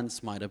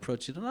 France might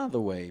approach it another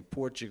way,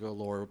 Portugal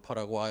or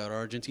Paraguay or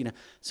Argentina.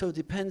 So it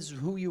depends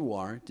who you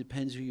are,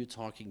 depends who you're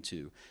talking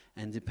to,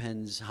 and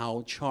depends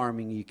how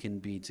charming you can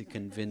be to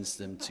convince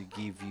them to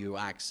give you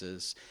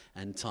access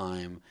and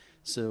time.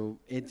 So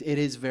it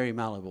is very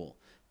malleable,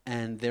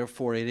 and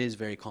therefore it is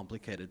very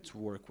complicated to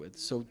work with.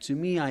 So to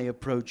me, I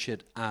approach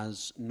it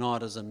as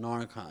not as an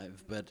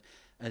archive, but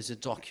as a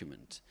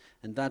document.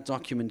 And that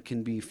document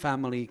can be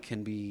family,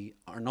 can be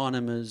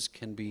anonymous,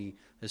 can be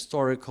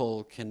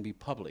historical, can be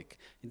public.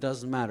 It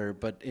doesn't matter,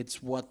 but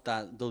it's what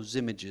those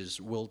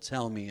images will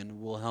tell me and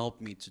will help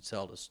me to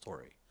tell the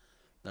story.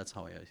 That's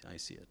how I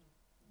see it.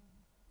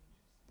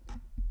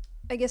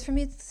 I guess for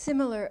me it's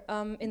similar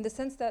in the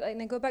sense that,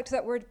 and I go back to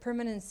that word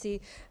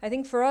permanency, I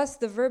think for us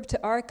the verb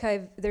to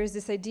archive, there's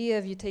this idea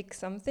of you take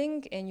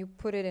something and you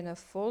put it in a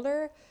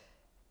folder,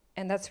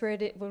 and that's where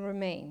it will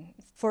remain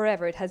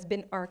forever. It has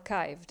been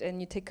archived.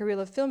 And you take a reel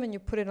of film and you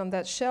put it on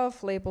that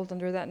shelf, labeled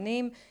under that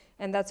name,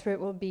 and that's where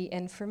it will be.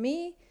 And for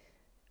me,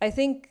 I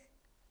think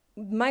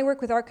my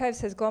work with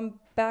archives has gone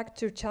back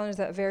to challenge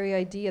that very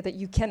idea that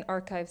you can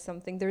archive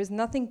something. There is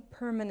nothing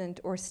permanent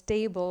or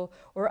stable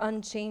or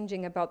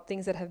unchanging about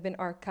things that have been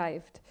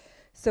archived.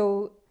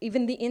 So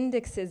even the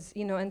indexes,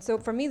 and so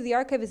for me, the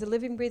archive is a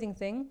living, breathing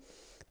thing.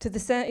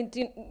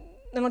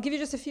 And I'll give you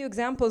just a few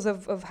examples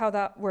of how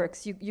that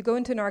works. You go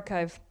into an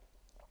archive,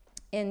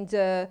 and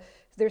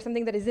there's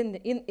something that is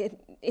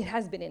it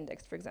has been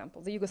indexed, for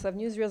example. The Yugoslav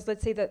newsreels,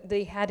 let's say that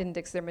they had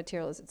indexed their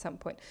materials at some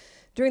point.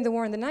 During the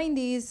war in the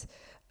 90s,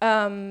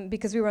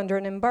 because we were under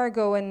an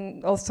embargo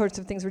and all sorts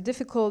of things were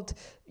difficult,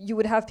 you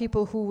would have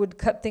people who would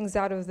cut things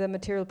out of the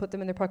material, put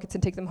them in their pockets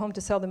and take them home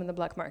to sell them in the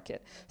black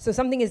market. So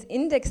something is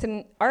indexed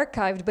and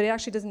archived, but it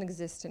actually doesn't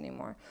exist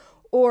anymore.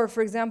 Or,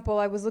 for example,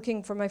 I was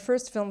looking for my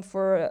first film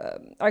for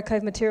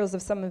archive materials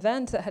of some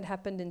event that had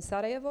happened in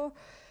Sarajevo,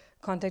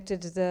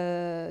 contacted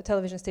the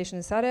television station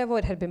in Sarajevo.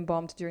 It had been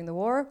bombed during the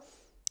war,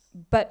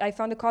 but I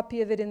found a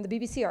copy of it in the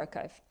BBC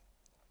archive.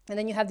 And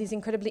then you have these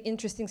incredibly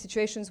interesting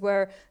situations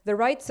where the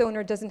rights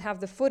owner doesn't have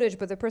the footage,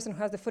 but the person who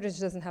has the footage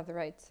doesn't have the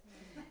rights.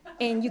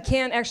 And you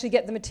can't actually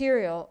get the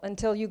material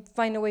until you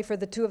find a way for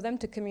the two of them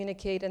to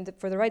communicate and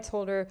for the rights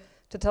holder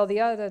to tell the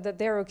other that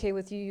they're okay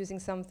with you using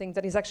something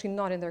that is actually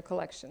not in their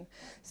collection.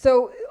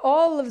 So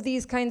all of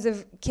these kinds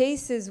of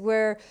cases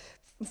where,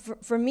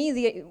 for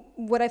me,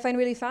 what I find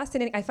really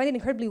fascinating, I find it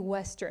incredibly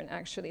Western,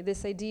 actually,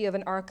 this idea of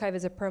an archive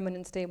as a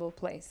permanent, stable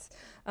place,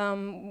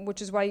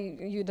 which is why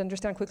you'd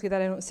understand quickly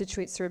that I don't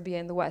situate Serbia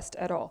in the West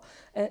at all.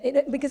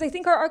 Because I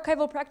think our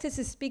archival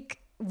practices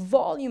speak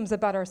volumes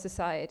about our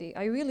society.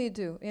 I really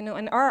do, you know,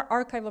 and our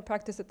archival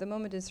practice at the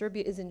moment in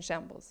Serbia is in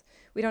shambles.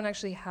 We don't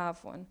actually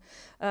have one.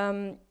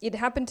 It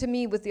happened to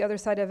me with the other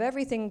side of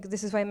everything.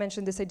 This is why I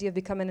mentioned this idea of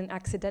becoming an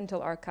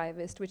accidental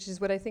archivist, which is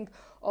what I think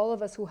all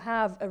of us who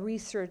have a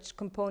research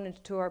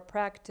component to our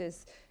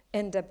practice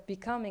end up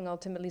becoming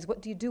ultimately, is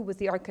what do you do with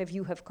the archive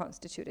you have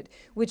constituted,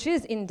 which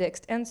is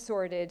indexed and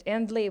sorted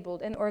and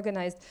labeled and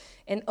organized.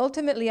 And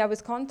ultimately I was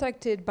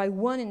contacted by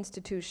one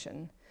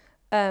institution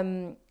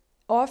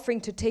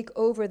offering to take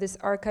over this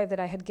archive that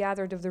I had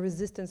gathered of the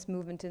resistance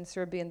movement in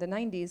Serbia in the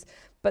 90s,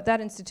 but that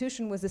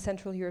institution was the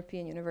Central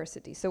European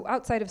University. So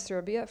outside of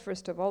Serbia,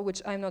 first of all,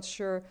 which I'm not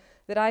sure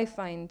that I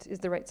find is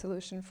the right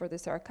solution for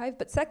this archive,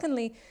 but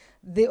secondly,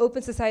 the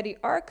Open Society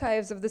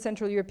archives of the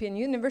Central European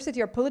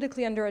University are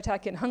politically under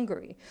attack in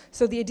Hungary.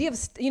 So the idea of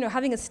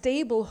having a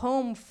stable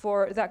home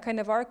for that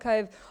kind of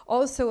archive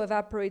also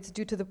evaporates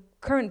due to the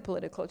current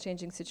political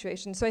changing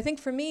situation. So I think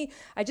for me,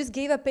 I just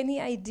gave up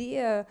any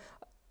idea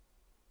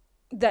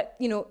that,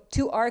 you know,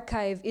 to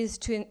archive is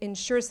to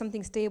ensure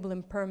something stable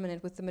and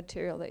permanent with the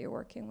material that you're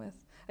working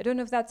with. I don't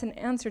know if that's an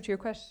answer to your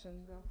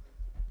question, though.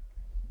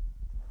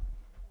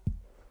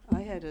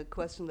 I had a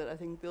question that I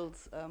think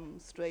builds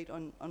straight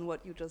on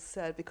what you just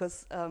said,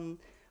 because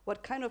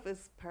what kind of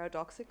is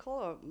paradoxical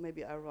or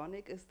maybe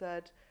ironic is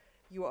that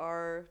you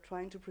are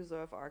trying to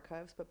preserve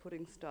archives by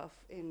putting stuff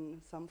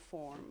in some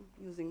form,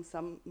 using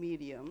some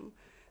medium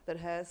that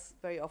has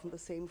very often the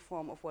same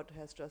form of what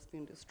has just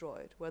been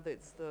destroyed, whether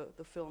it's the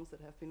films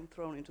that have been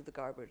thrown into the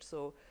garbage.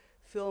 So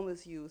film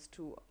is used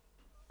to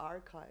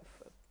archive,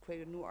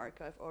 create a new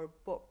archive, or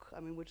book, I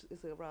mean, which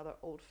is a rather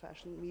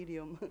old-fashioned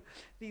medium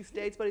these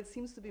days, but it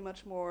seems to be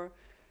much more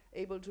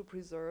able to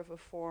preserve a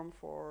form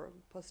for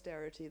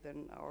posterity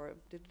than our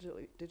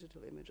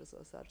digital images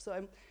or such.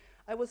 So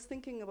I was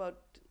thinking about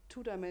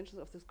two dimensions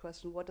of this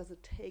question. What does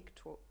it take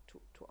to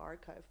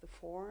archive the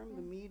form,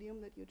 the medium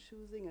that you're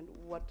choosing, and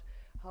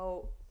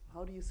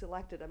how do you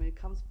select it? I mean, it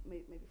comes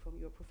maybe from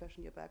your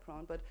profession, your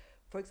background, but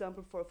for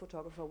example, for a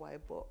photographer, why a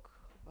book,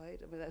 right?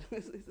 I mean, that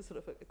is sort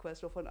of a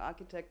question. For an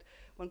architect,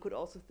 one could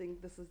also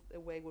think this is a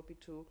way would be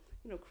to,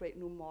 you know, create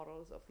new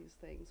models of these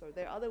things, or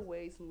there are other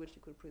ways in which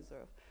you could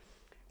preserve.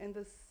 And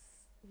this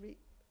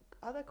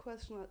other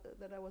question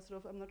that I was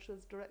sort of, I'm not sure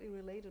it's directly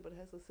related, but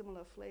has a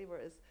similar flavor,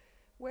 is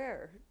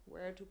where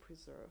to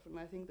preserve. And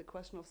I think the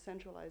question of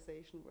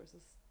centralization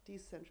versus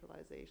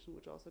decentralization,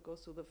 which also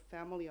goes to the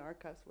family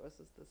archives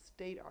versus the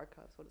state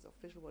archives, what is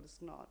official, what is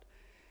not,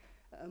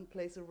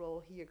 plays a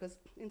role here. Because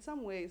in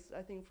some ways,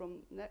 I think from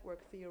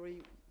network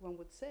theory, one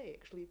would say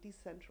actually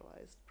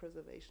decentralized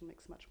preservation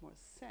makes much more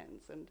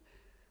sense. And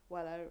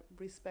while I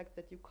respect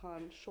that you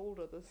can't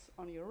shoulder this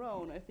on your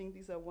own, I think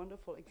these are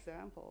wonderful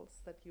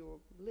examples that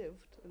you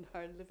lived and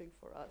are living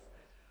for us,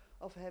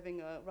 of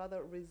having a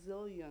rather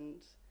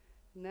resilient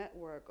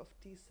network of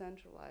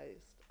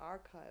decentralized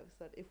archives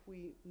that, if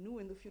we knew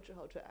in the future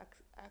how to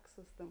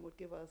access them, would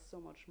give us so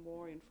much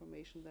more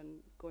information than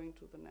going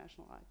to the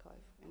National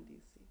Archive in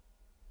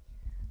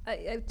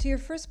DC. To your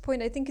first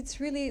point, I think it's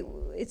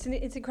an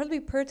incredibly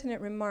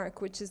pertinent remark,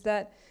 which is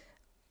that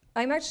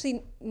I'm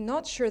actually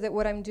not sure that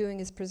what I'm doing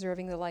is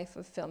preserving the life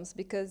of films,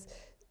 because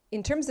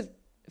in terms of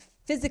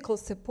physical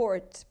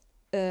support,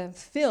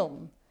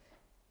 film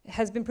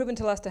has been proven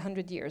to last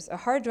 100 years. A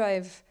hard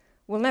drive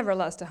will never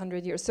last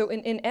 100 years. So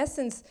in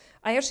essence,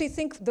 I actually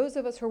think those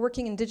of us who are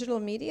working in digital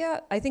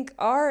media, I think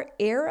our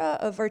era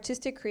of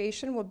artistic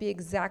creation will be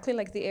exactly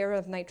like the era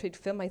of nitrate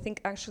film. I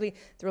think actually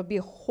there will be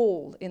a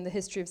hole in the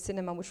history of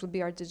cinema, which will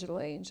be our digital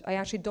age. I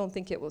actually don't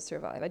think it will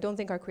survive. I don't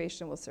think our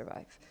creation will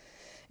survive.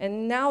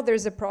 And now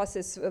there's a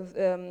process of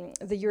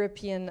the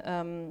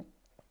European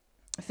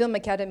Film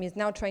Academy is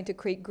now trying to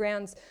create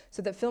grants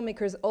so that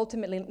filmmakers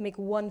ultimately make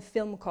one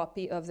film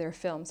copy of their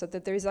film, so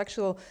that there is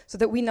so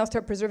that we now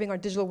start preserving our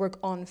digital work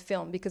on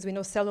film, because we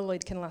know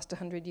celluloid can last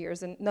 100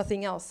 years and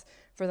nothing else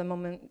for the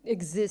moment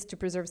exists to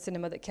preserve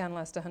cinema that can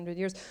last 100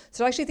 years.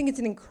 So I actually think it's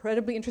an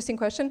incredibly interesting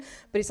question,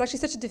 but it's actually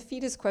such a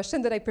defeatist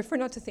question that I prefer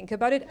not to think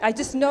about it. I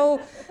just know,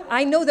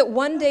 I know that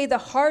one day the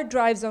hard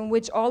drives on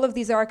which all of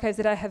these archives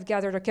that I have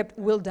gathered are kept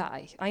will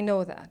die. I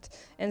know that.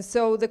 And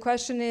so the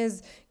question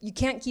is, you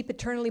can't keep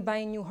eternally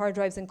buying new hard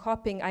drives and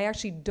copying. I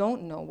actually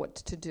don't know what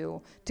to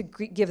do to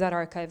give that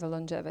archive a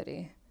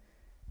longevity.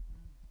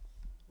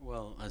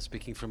 Well,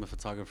 speaking from a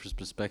photographer's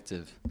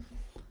perspective,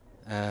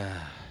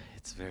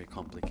 it's very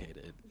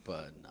complicated,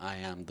 but I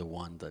am the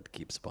one that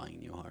keeps buying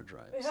new hard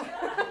drives.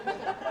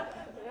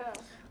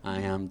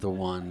 I am the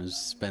one who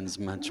spends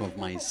much of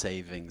my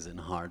savings in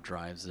hard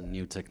drives and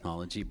new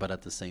technology, but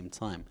at the same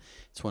time,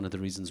 it's one of the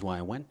reasons why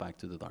I went back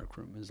to the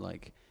darkroom, is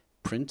like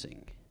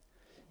printing.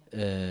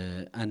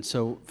 And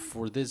so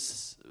for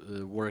this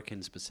work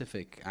in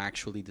specific, I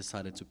actually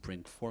decided to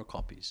print 4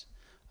 copies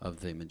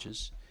of the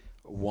images.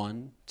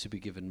 One to be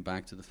given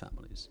back to the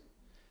families.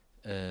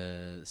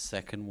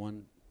 Second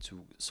one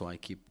so I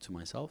keep to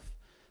myself.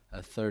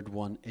 A third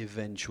one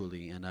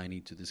eventually, and I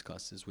need to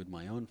discuss this with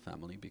my own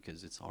family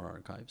because it's our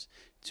archives,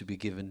 to be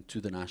given to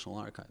the National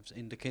Archives.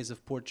 In the case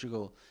of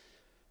Portugal,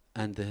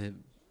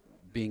 and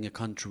being a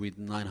country with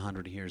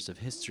 900 years of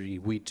history,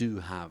 we do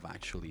have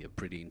actually a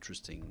pretty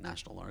interesting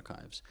National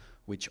Archives,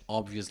 which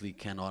obviously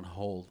cannot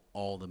hold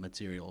all the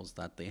materials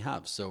that they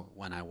have. So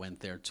when I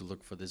went there to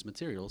look for these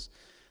materials,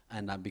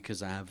 and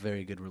because I have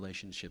very good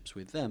relationships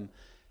with them,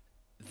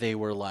 they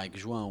were like,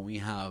 João, we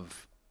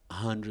have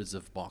hundreds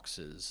of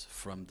boxes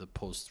from the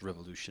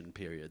post-revolution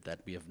period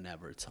that we have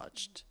never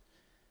touched.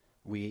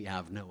 We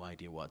have no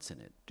idea what's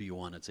in it. Do you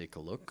want to take a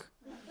look?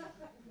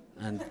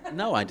 And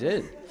no, I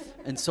did.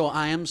 And so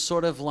I am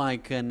sort of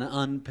like an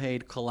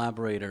unpaid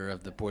collaborator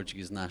of the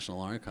Portuguese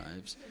National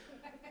Archives,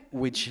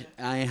 which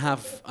I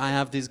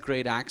have this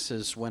great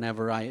access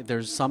whenever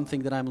there's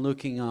something that I'm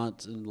looking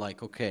at, and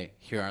like, okay,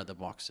 here are the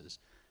boxes,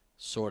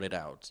 sort it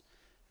out.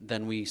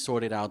 Then we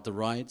sorted out the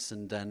rights,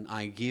 and then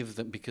I give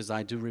them, because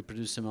I do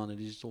reproduce them on a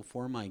digital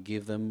form, I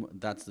give them,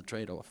 that's the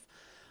trade-off.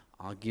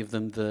 I'll give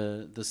them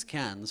the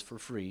scans for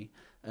free,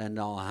 and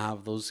I'll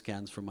have those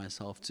scans for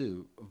myself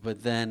too.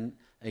 But then,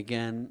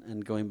 again,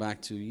 and going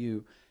back to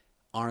you,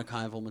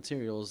 archival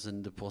materials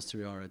and the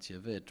posteriority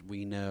of it,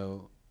 we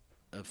know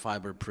a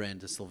fiber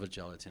print, a silver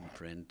gelatin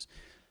print,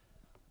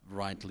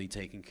 rightly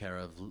taken care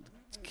of,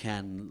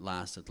 can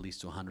last at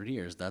least 100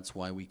 years. That's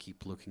why we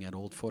keep looking at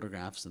old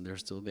photographs, and they're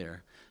still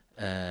there.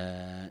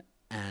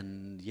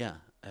 And yeah,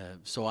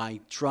 so I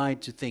try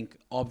to think,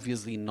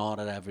 obviously not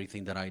at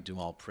everything that I do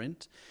I'll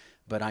print,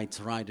 but I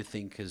try to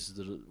think as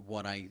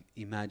what I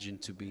imagine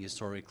to be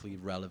historically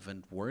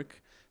relevant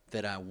work,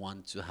 that I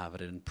want to have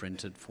it in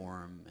printed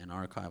form, in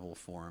archival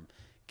form,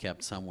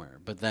 kept somewhere.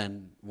 But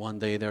then one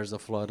day there's a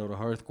flood or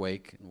an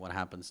earthquake, and what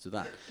happens to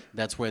that?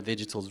 That's where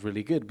digital is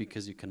really good,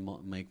 because you can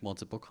make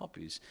multiple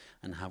copies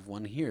and have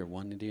one here,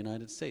 one in the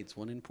United States,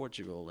 one in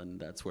Portugal, and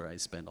that's where I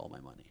spend all my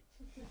money.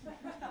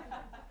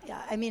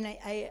 Yeah, I mean,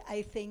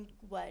 I think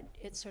what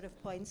it sort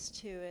of points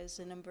to is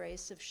an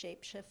embrace of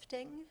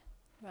shape-shifting,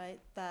 right?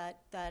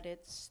 That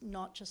it's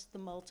not just the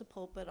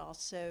multiple, but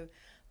also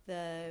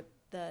the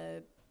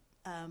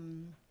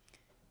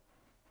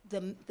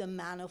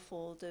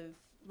manifold of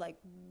like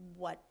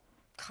what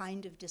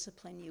kind of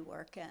discipline you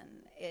work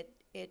in.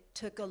 It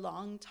took a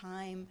long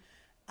time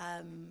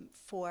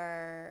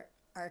for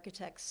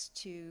architects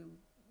to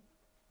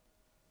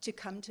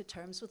come to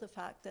terms with the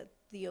fact that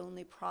the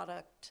only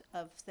product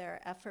of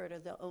their effort, or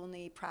the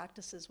only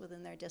practices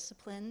within their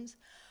disciplines,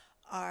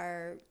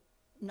 are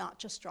not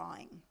just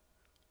drawing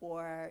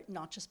or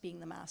not just being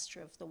the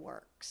master of the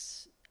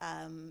works.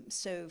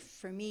 So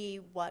for me,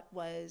 what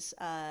was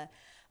a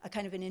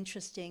kind of an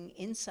interesting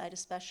insight,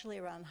 especially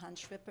around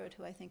Hans Schwippert,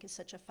 who I think is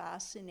such a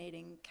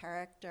fascinating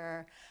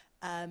character,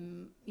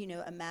 you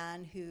know, a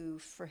man who,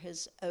 for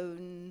his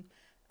own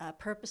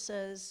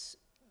purposes,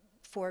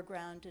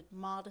 foregrounded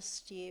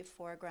modesty,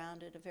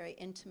 foregrounded a very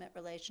intimate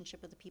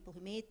relationship with the people who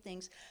made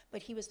things,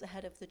 but he was the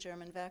head of the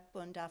German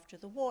Werkbund after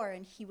the war,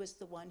 and he was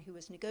the one who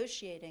was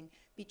negotiating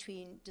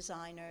between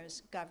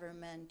designers,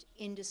 government,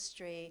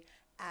 industry,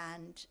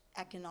 and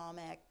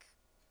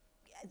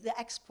the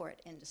export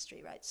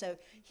industry, right? So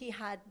he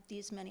had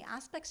these many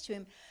aspects to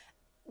him.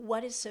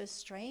 What is so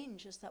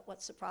strange is that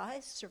what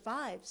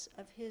survives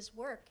of his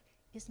work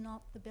is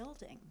not the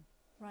building,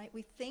 right?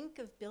 We think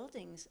of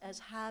buildings as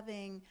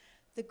having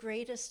the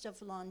greatest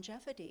of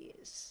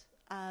longevities.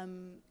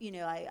 You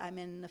know, I'm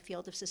in the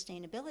field of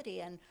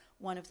sustainability, and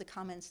one of the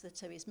comments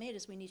that's always made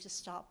is we need to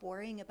stop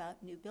worrying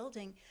about new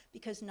building,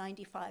 because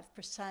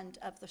 95%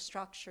 of the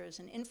structures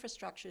and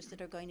infrastructures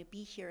that are going to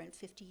be here in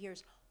 50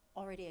 years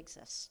already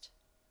exist,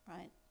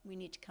 right? We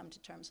need to come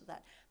to terms with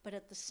that. But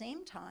at the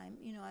same time,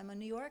 you know, I'm a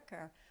New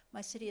Yorker.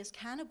 My city has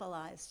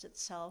cannibalized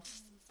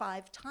itself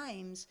 5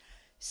 times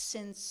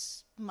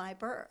since my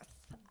birth.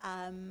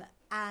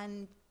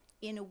 And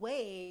in a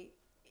way,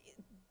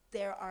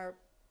 there are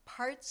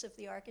parts of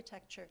the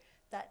architecture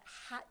that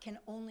can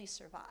only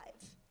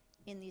survive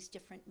in these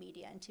different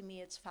media. And to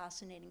me, it's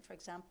fascinating, for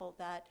example,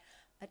 that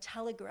a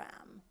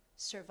telegram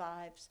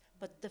survives,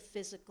 but the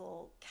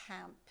physical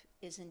camp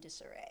is in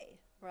disarray,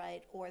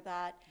 right? Or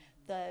that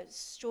the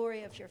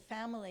story of your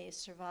family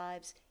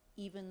survives,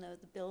 even though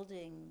the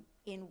building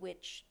in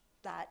which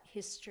that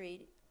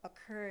history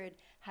occurred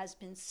has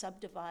been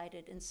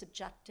subdivided and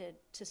subjected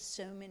to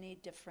so many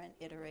different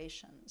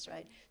iterations,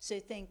 right? So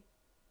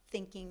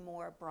thinking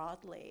more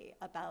broadly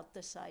about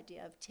this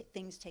idea of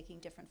things taking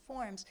different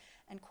forms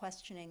and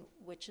questioning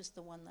which is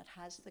the one that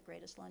has the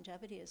greatest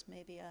longevity is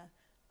maybe a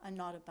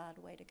not a bad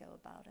way to go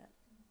about it.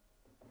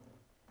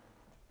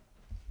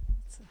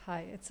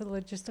 Hi, it's a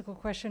logistical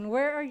question.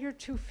 Where are your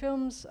 2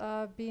 films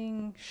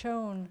being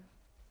shown?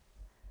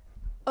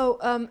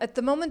 Oh, at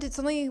the moment,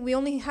 we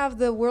only have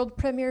the world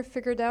premiere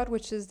figured out,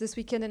 which is this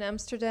weekend in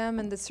Amsterdam,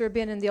 and the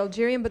Serbian and the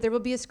Algerian, but there will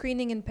be a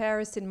screening in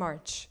Paris in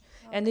March,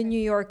 and in New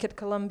York at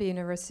Columbia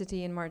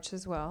University in March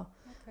as well.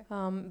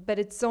 Okay. But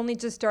it's only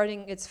just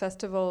starting its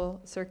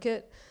festival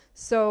circuit,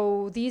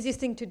 so the easiest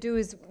thing to do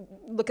is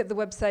look at the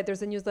website.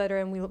 There's a newsletter,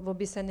 and we'll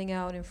be sending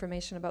out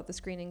information about the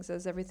screenings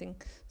as everything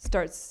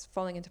starts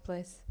falling into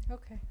place.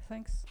 Okay,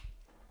 thanks.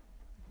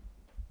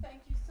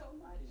 Thank you so